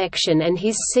 2010 election, and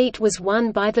his seat was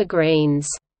won by the Greens.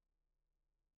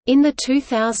 In the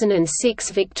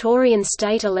 2006 Victorian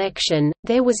state election,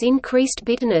 there was increased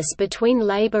bitterness between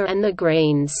Labor and the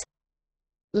Greens.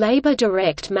 Labor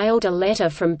Direct mailed a letter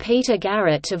from Peter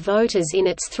Garrett to voters in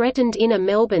its threatened inner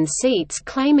Melbourne seats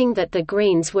claiming that the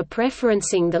Greens were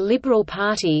preferencing the Liberal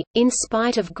Party, in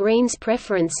spite of Greens'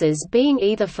 preferences being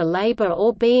either for Labor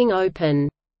or being open.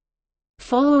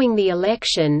 Following the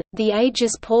election, The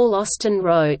Age's Paul Austin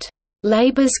wrote,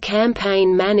 "Labor's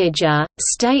campaign manager,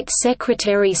 State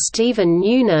Secretary Stephen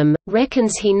Newnham,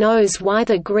 reckons he knows why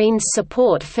the Greens'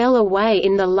 support fell away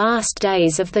in the last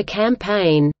days of the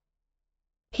campaign.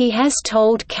 He has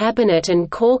told Cabinet and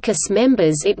caucus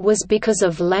members it was because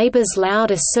of Labor's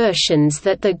loud assertions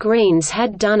that the Greens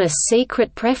had done a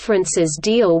secret preferences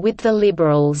deal with the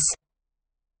Liberals."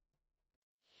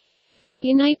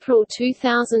 In April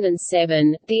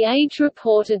 2007, The Age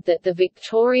reported that the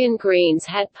Victorian Greens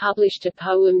had published a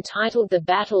poem titled The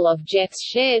Battle of Jeff's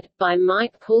Shed, by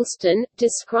Mike Poulston,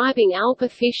 describing ALP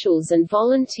officials and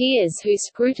volunteers who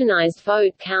scrutinised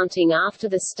vote counting after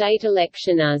the state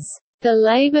election as the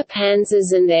Labour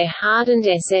panzers and their hardened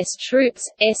SS troops.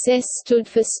 SS stood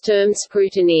for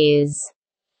Sturmscrutineers.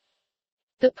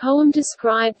 The poem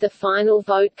described the final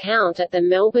vote count at the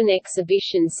Melbourne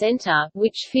Exhibition Centre,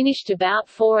 which finished about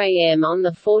 4 a.m. on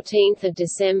 14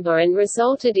 December and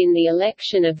resulted in the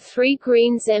election of 3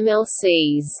 Greens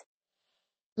MLCs.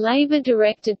 Labor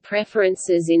directed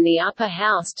preferences in the upper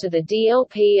house to the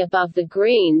DLP above the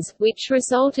Greens, which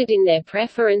resulted in their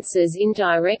preferences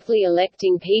indirectly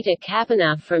electing Peter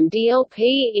Kavanagh from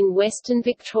DLP in Western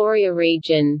Victoria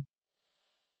region.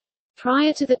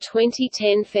 Prior to the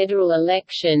 2010 federal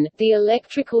election, the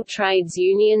Electrical Trades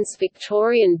Union's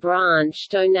Victorian branch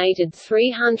donated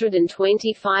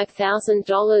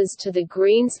 $325,000 to the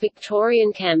Greens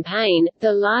Victorian campaign,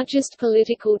 the largest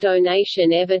political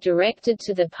donation ever directed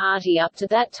to the party up to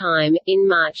that time. In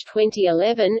March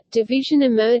 2011, division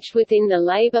emerged within the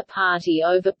Labor Party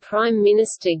over Prime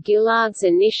Minister Gillard's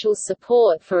initial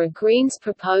support for a Greens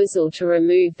proposal to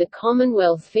remove the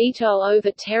Commonwealth veto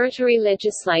over territory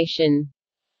legislation.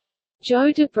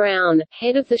 Joe de Brown,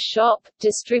 head of the Shop,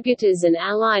 Distributors and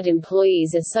Allied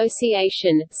Employees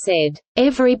Association, said,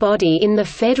 "Everybody in the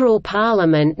federal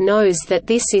parliament knows that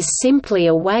this is simply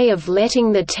a way of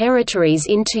letting the territories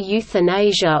into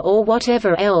euthanasia or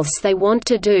whatever else they want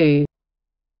to do."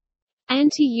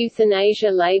 Anti-euthanasia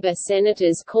Labor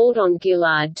senators called on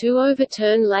Gillard to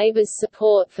overturn Labor's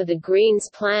support for the Greens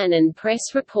plan, and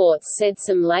press reports said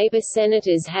some Labor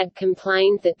senators had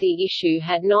complained that the issue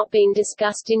had not been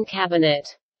discussed in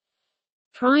Cabinet.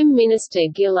 Prime Minister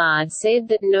Gillard said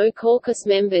that no caucus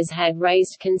members had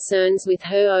raised concerns with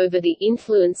her over the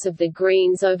influence of the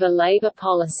Greens over Labor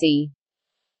policy.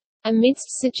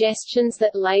 Amidst suggestions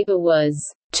that Labor was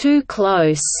too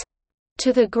close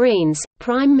to the Greens,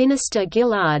 Prime Minister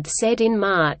Gillard said in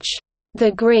March,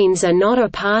 "The Greens are not a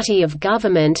party of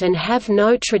government and have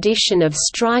no tradition of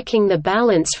striking the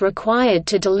balance required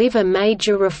to deliver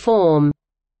major reform."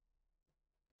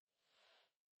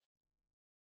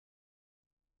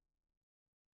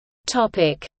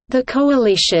 The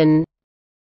coalition.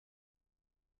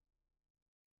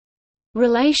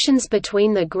 Relations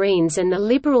between the Greens and the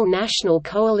Liberal National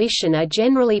Coalition are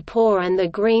generally poor, and the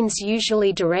Greens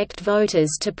usually direct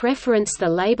voters to preference the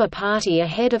Labor Party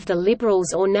ahead of the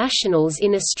Liberals or Nationals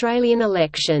in Australian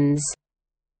elections.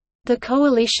 The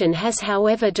coalition has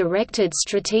however directed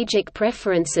strategic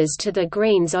preferences to the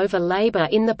Greens over Labor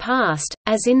in the past,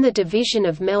 as in the division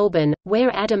of Melbourne,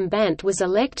 where Adam Bant was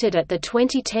elected at the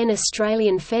 2010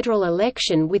 Australian federal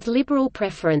election with Liberal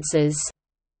preferences.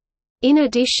 In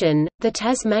addition, the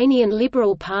Tasmanian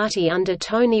Liberal Party under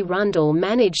Tony Rundle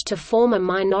managed to form a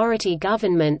minority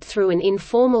government through an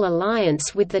informal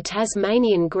alliance with the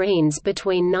Tasmanian Greens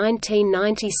between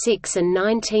 1996 and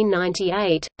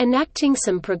 1998, enacting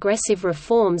some progressive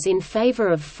reforms in favour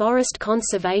of forest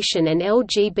conservation and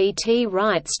LGBT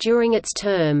rights during its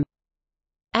term.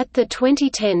 At the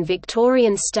 2010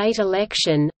 Victorian state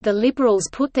election, the Liberals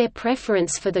put their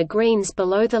preference for the Greens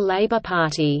below the Labor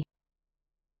Party.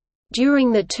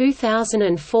 During the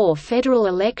 2004 federal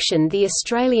election, the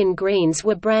Australian Greens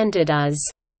were branded as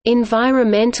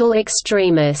environmental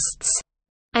extremists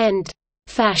and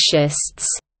fascists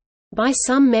by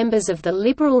some members of the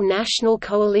Liberal National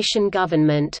Coalition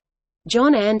government.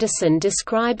 John Anderson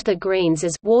described the Greens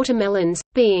as watermelons,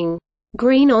 being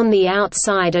green on the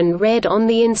outside and red on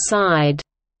the inside.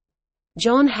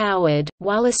 John Howard,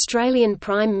 while Australian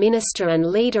Prime Minister and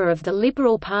leader of the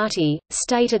Liberal Party,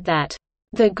 stated that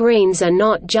the Greens are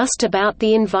not just about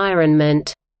the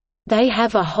environment. They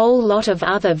have a whole lot of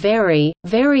other very,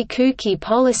 very kooky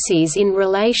policies in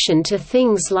relation to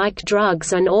things like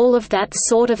drugs and all of that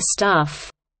sort of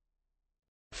stuff.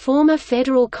 Former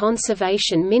Federal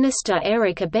Conservation Minister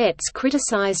Eric Abetz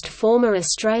criticised former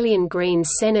Australian Greens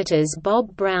Senators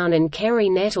Bob Brown and Kerry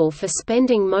Nettle for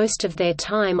spending most of their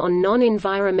time on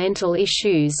non-environmental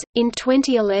issues. In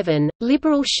 2011,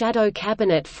 Liberal shadow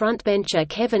cabinet frontbencher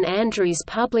Kevin Andrews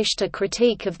published a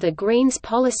critique of the Greens'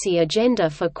 policy agenda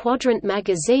for Quadrant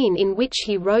magazine, in which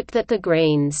he wrote that the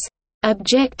Greens'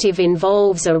 objective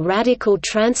involves a radical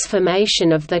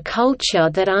transformation of the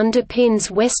culture that underpins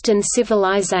Western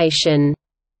civilization,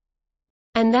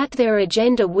 and that their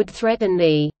agenda would threaten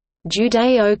the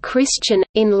Judeo-Christian,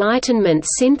 Enlightenment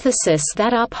synthesis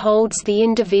that upholds the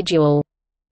individual,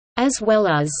 as well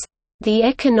as the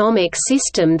economic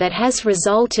system that has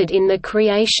resulted in the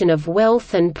creation of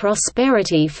wealth and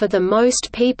prosperity for the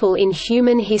most people in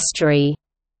human history.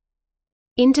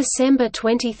 In December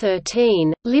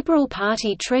 2013, Liberal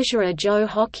Party Treasurer Joe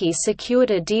Hockey secured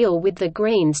a deal with the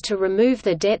Greens to remove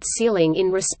the debt ceiling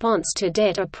in response to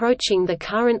debt approaching the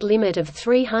current limit of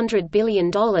 $300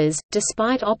 billion,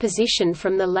 despite opposition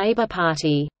from the Labor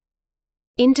Party.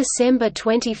 In December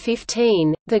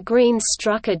 2015, the Greens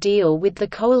struck a deal with the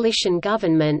coalition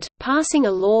government, passing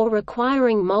a law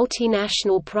requiring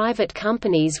multinational private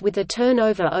companies with a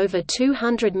turnover over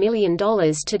 $200 million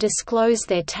to disclose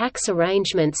their tax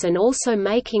arrangements and also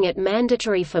making it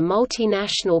mandatory for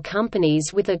multinational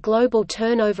companies with a global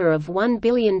turnover of $1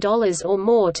 billion or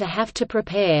more to have to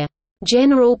prepare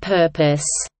general purpose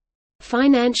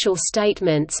financial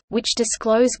statements, which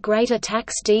disclose greater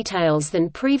tax details than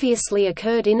previously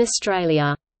occurred in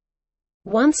Australia.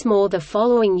 Once more the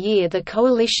following year the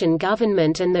coalition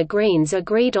government and the Greens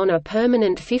agreed on a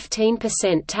permanent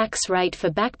 15% tax rate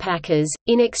for backpackers,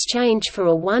 in exchange for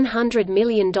a $100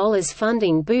 million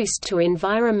funding boost to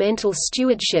environmental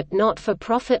stewardship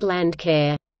not-for-profit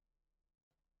landcare.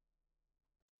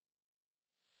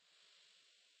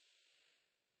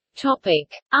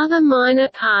 Other minor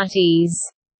parties.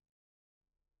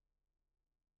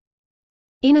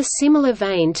 In a similar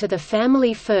vein to the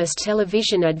Family First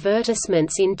television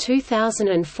advertisements in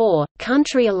 2004,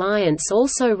 Country Alliance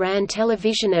also ran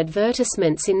television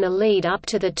advertisements in the lead up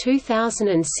to the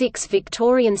 2006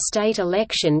 Victorian state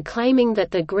election claiming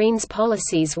that the Greens'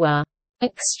 policies were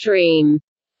extreme.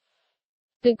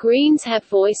 The Greens have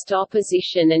voiced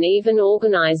opposition and even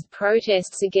organised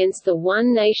protests against the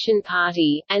One Nation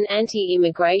Party, an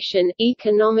anti-immigration,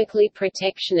 economically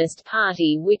protectionist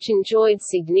party which enjoyed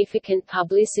significant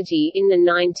publicity in the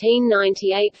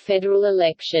 1998 federal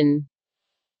election.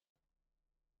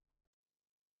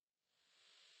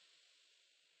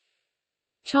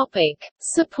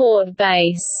 Support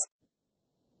base.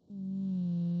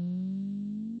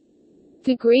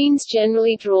 The Greens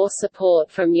generally draw support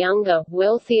from younger,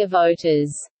 wealthier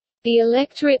voters. The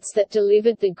electorates that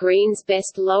delivered the Greens'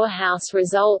 best lower house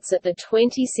results at the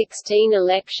 2016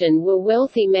 election were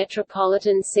wealthy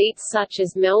metropolitan seats such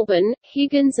as Melbourne,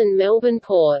 Higgins and Melbourne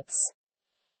Ports.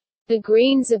 The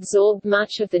Greens absorbed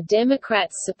much of the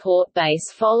Democrats' support base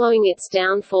following its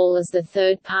downfall as the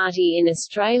third party in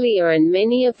Australia, and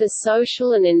many of the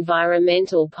social and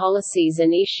environmental policies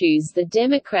and issues the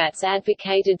Democrats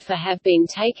advocated for have been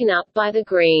taken up by the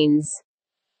Greens.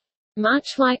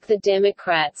 Much like the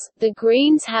Democrats, the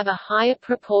Greens have a higher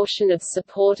proportion of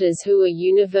supporters who are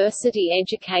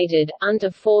university-educated, under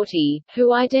 40,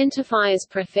 who identify as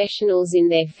professionals in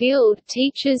their field,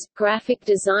 teachers, graphic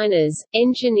designers,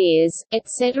 engineers,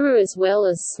 etc., as well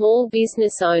as small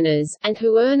business owners, and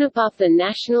who earn above the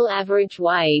national average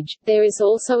wage. There is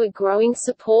also a growing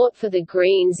support for the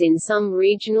Greens in some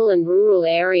regional and rural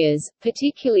areas,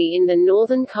 particularly in the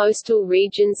northern coastal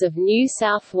regions of New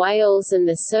South Wales and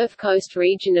the Surf Coast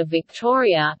region of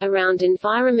Victoria, around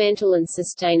environmental and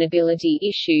sustainability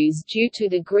issues due to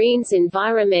the Greens'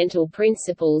 environmental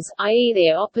principles, i.e.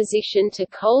 their opposition to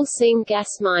coal seam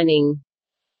gas mining.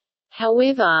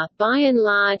 However, by and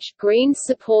large, Greens'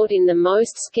 support in the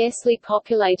most scarcely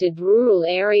populated rural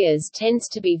areas tends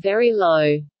to be very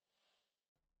low.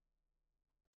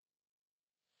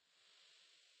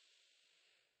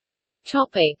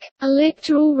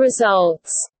 Electoral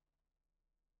results.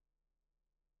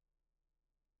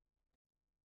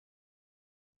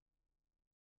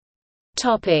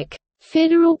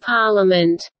 Federal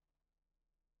Parliament.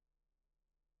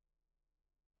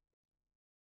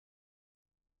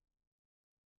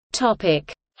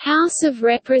 House of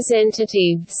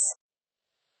Representatives.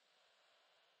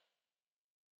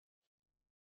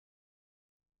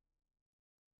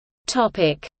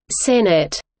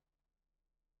 Senate.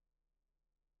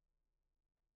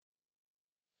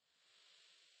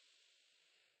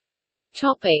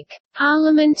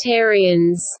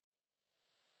 Parliamentarians.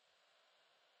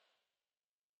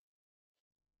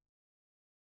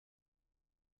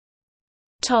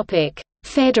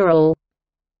 Federal.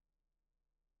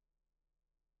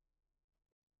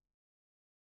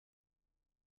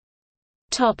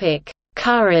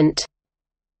 Current.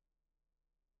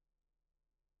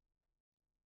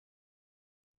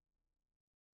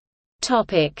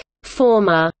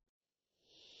 Former.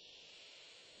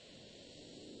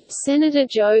 Senator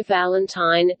Joe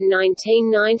Valentine,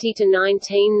 1990 to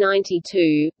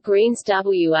 1992, Greens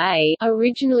WA,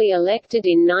 originally elected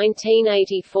in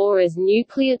 1984 as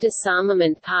Nuclear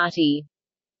Disarmament Party.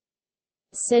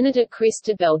 Senator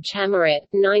Christabel Chamarette,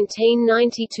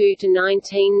 1992 to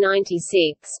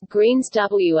 1996, Greens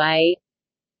WA.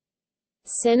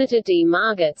 Senator D.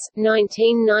 Margetts,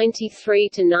 1993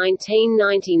 to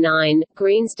 1999,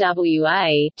 Greens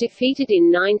WA, defeated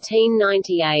in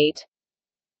 1998.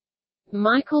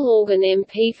 Michael Organ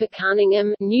MP for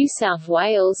Cunningham, New South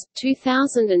Wales,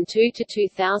 2002 to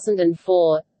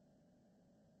 2004.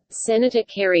 Senator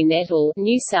Kerry Nettle,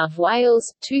 New South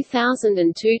Wales,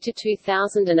 2002 to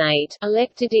 2008,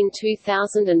 elected in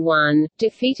 2001,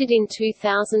 defeated in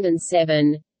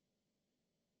 2007.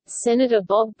 Senator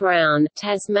Bob Brown,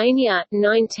 Tasmania,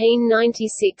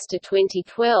 1996 to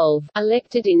 2012,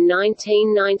 elected in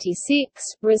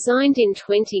 1996, resigned in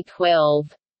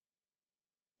 2012.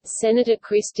 Senator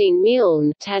Christine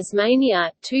Milne,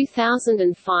 Tasmania,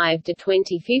 2005 to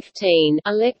 2015,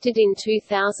 elected in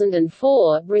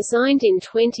 2004, resigned in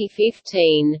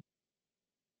 2015.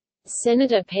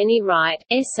 Senator Penny Wright,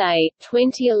 SA,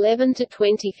 2011 to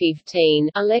 2015,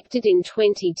 elected in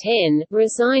 2010,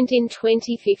 resigned in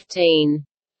 2015.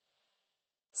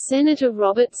 Senator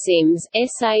Robert Sims,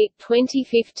 SA,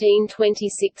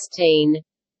 2015-2016.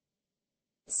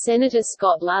 Senator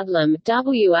Scott Ludlam,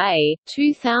 WA,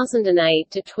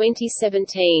 2008 to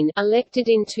 2017, elected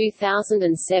in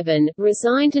 2007,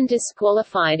 resigned and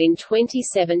disqualified in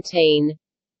 2017.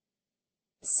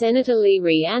 Senator Lee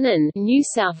Rhiannon, New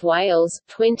South Wales,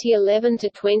 2011 to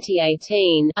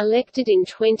 2018, elected in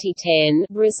 2010,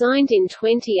 resigned in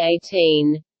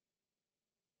 2018.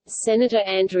 Senator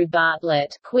Andrew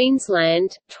Bartlett,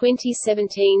 Queensland,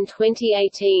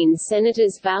 2017-2018.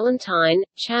 Senators Valentine,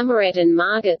 Chamarette and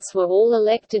Margetts were all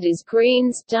elected as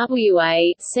Greens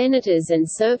WA senators and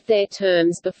served their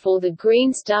terms before the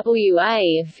Greens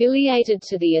WA affiliated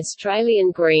to the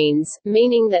Australian Greens,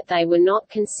 meaning that they were not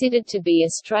considered to be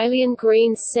Australian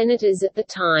Greens senators at the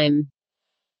time.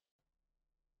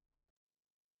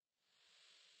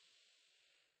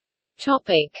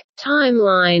 Topic: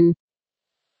 Timeline.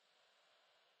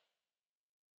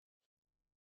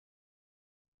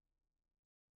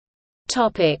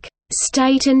 Topic: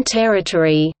 State and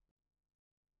territory.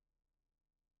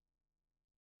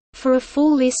 For a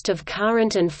full list of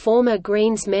current and former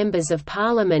Greens Members of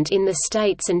Parliament in the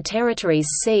states and territories,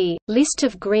 see List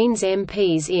of Greens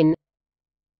MPs in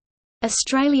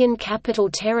Australian Capital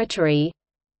Territory,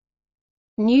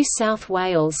 New South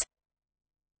Wales,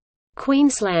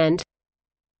 Queensland,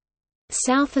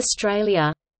 South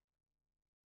Australia,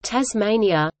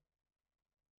 Tasmania,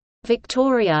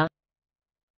 Victoria,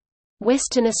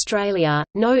 Western Australia.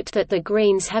 Note that the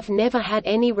Greens have never had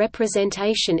any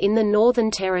representation in the Northern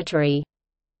Territory.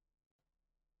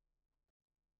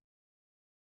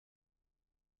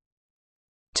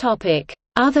 Topic: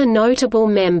 Other notable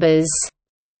members.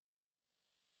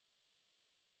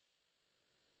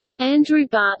 Andrew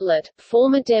Bartlett,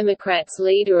 former Democrats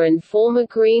leader and former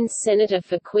Greens senator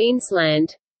for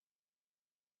Queensland.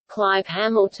 Clive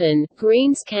Hamilton,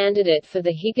 Greens candidate for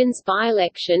the Higgins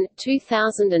by-election,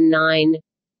 2009.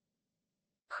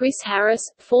 Chris Harris,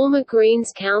 former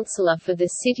Greens councillor for the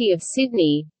City of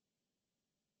Sydney.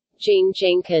 Jean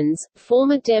Jenkins,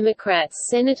 former Democrats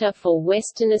senator for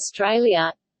Western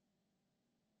Australia.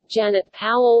 Janet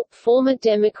Powell, former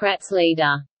Democrats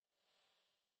leader.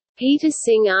 Peter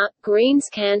Singer, Greens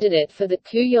candidate for the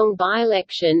Kooyong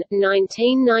by-election,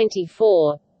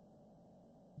 1994.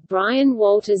 Brian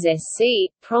Walters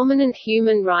SC, prominent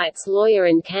human rights lawyer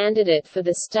and candidate for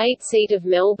the state seat of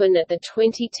Melbourne at the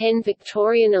 2010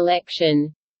 Victorian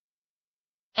election.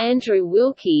 Andrew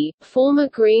Wilkie, former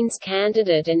Greens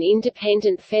candidate and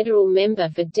independent federal member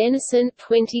for Denison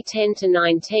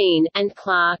 2010-19, and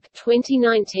Clark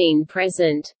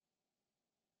 2019-present.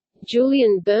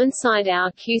 Julian Burnside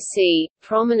RQC,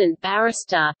 prominent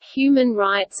barrister, human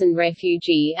rights and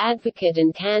refugee advocate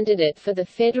and candidate for the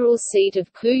federal seat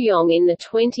of Kooyong in the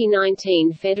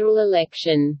 2019 federal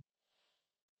election.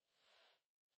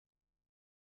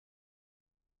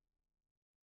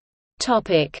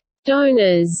 Topic: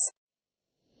 Donors.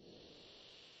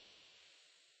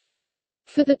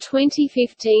 For the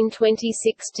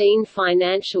 2015-2016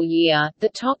 financial year, the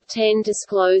top 10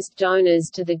 disclosed donors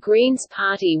to the Greens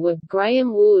Party were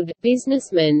Graham Wood,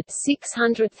 businessman,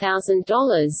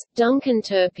 $600,000; Duncan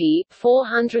Turpie,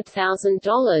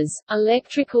 $400,000;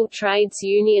 Electrical Trades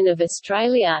Union of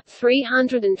Australia,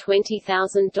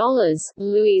 $320,000;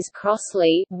 Louise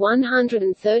Crossley,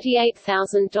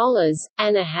 $138,000;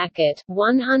 Anna Hackett,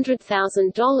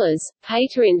 $100,000;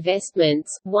 Pater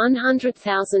Investments,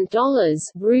 $100,000.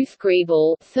 Ruth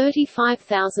Griebel,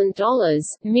 $35,000,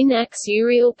 Minax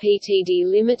Uriel Ptd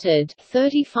Limited,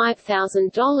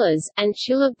 $35,000, and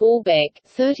Chilla Bulbeck,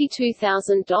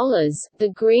 $32,000. The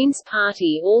Greens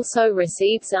Party also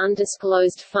receives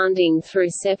undisclosed funding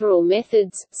through several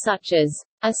methods, such as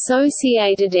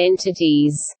associated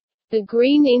entities. The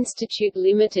Green Institute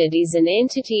Limited is an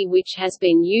entity which has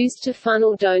been used to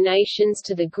funnel donations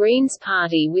to the Greens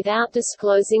Party without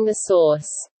disclosing the source.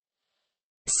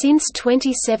 Since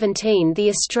 2017, the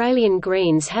Australian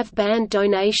Greens have banned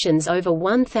donations over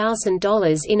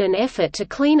 $1,000 in an effort to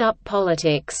clean up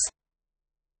politics.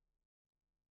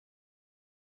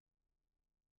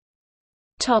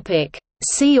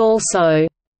 See also: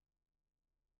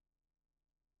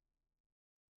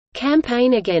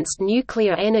 Campaign against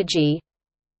nuclear energy,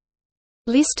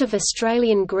 List of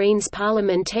Australian Greens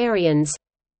parliamentarians,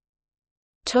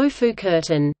 Tofu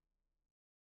curtain.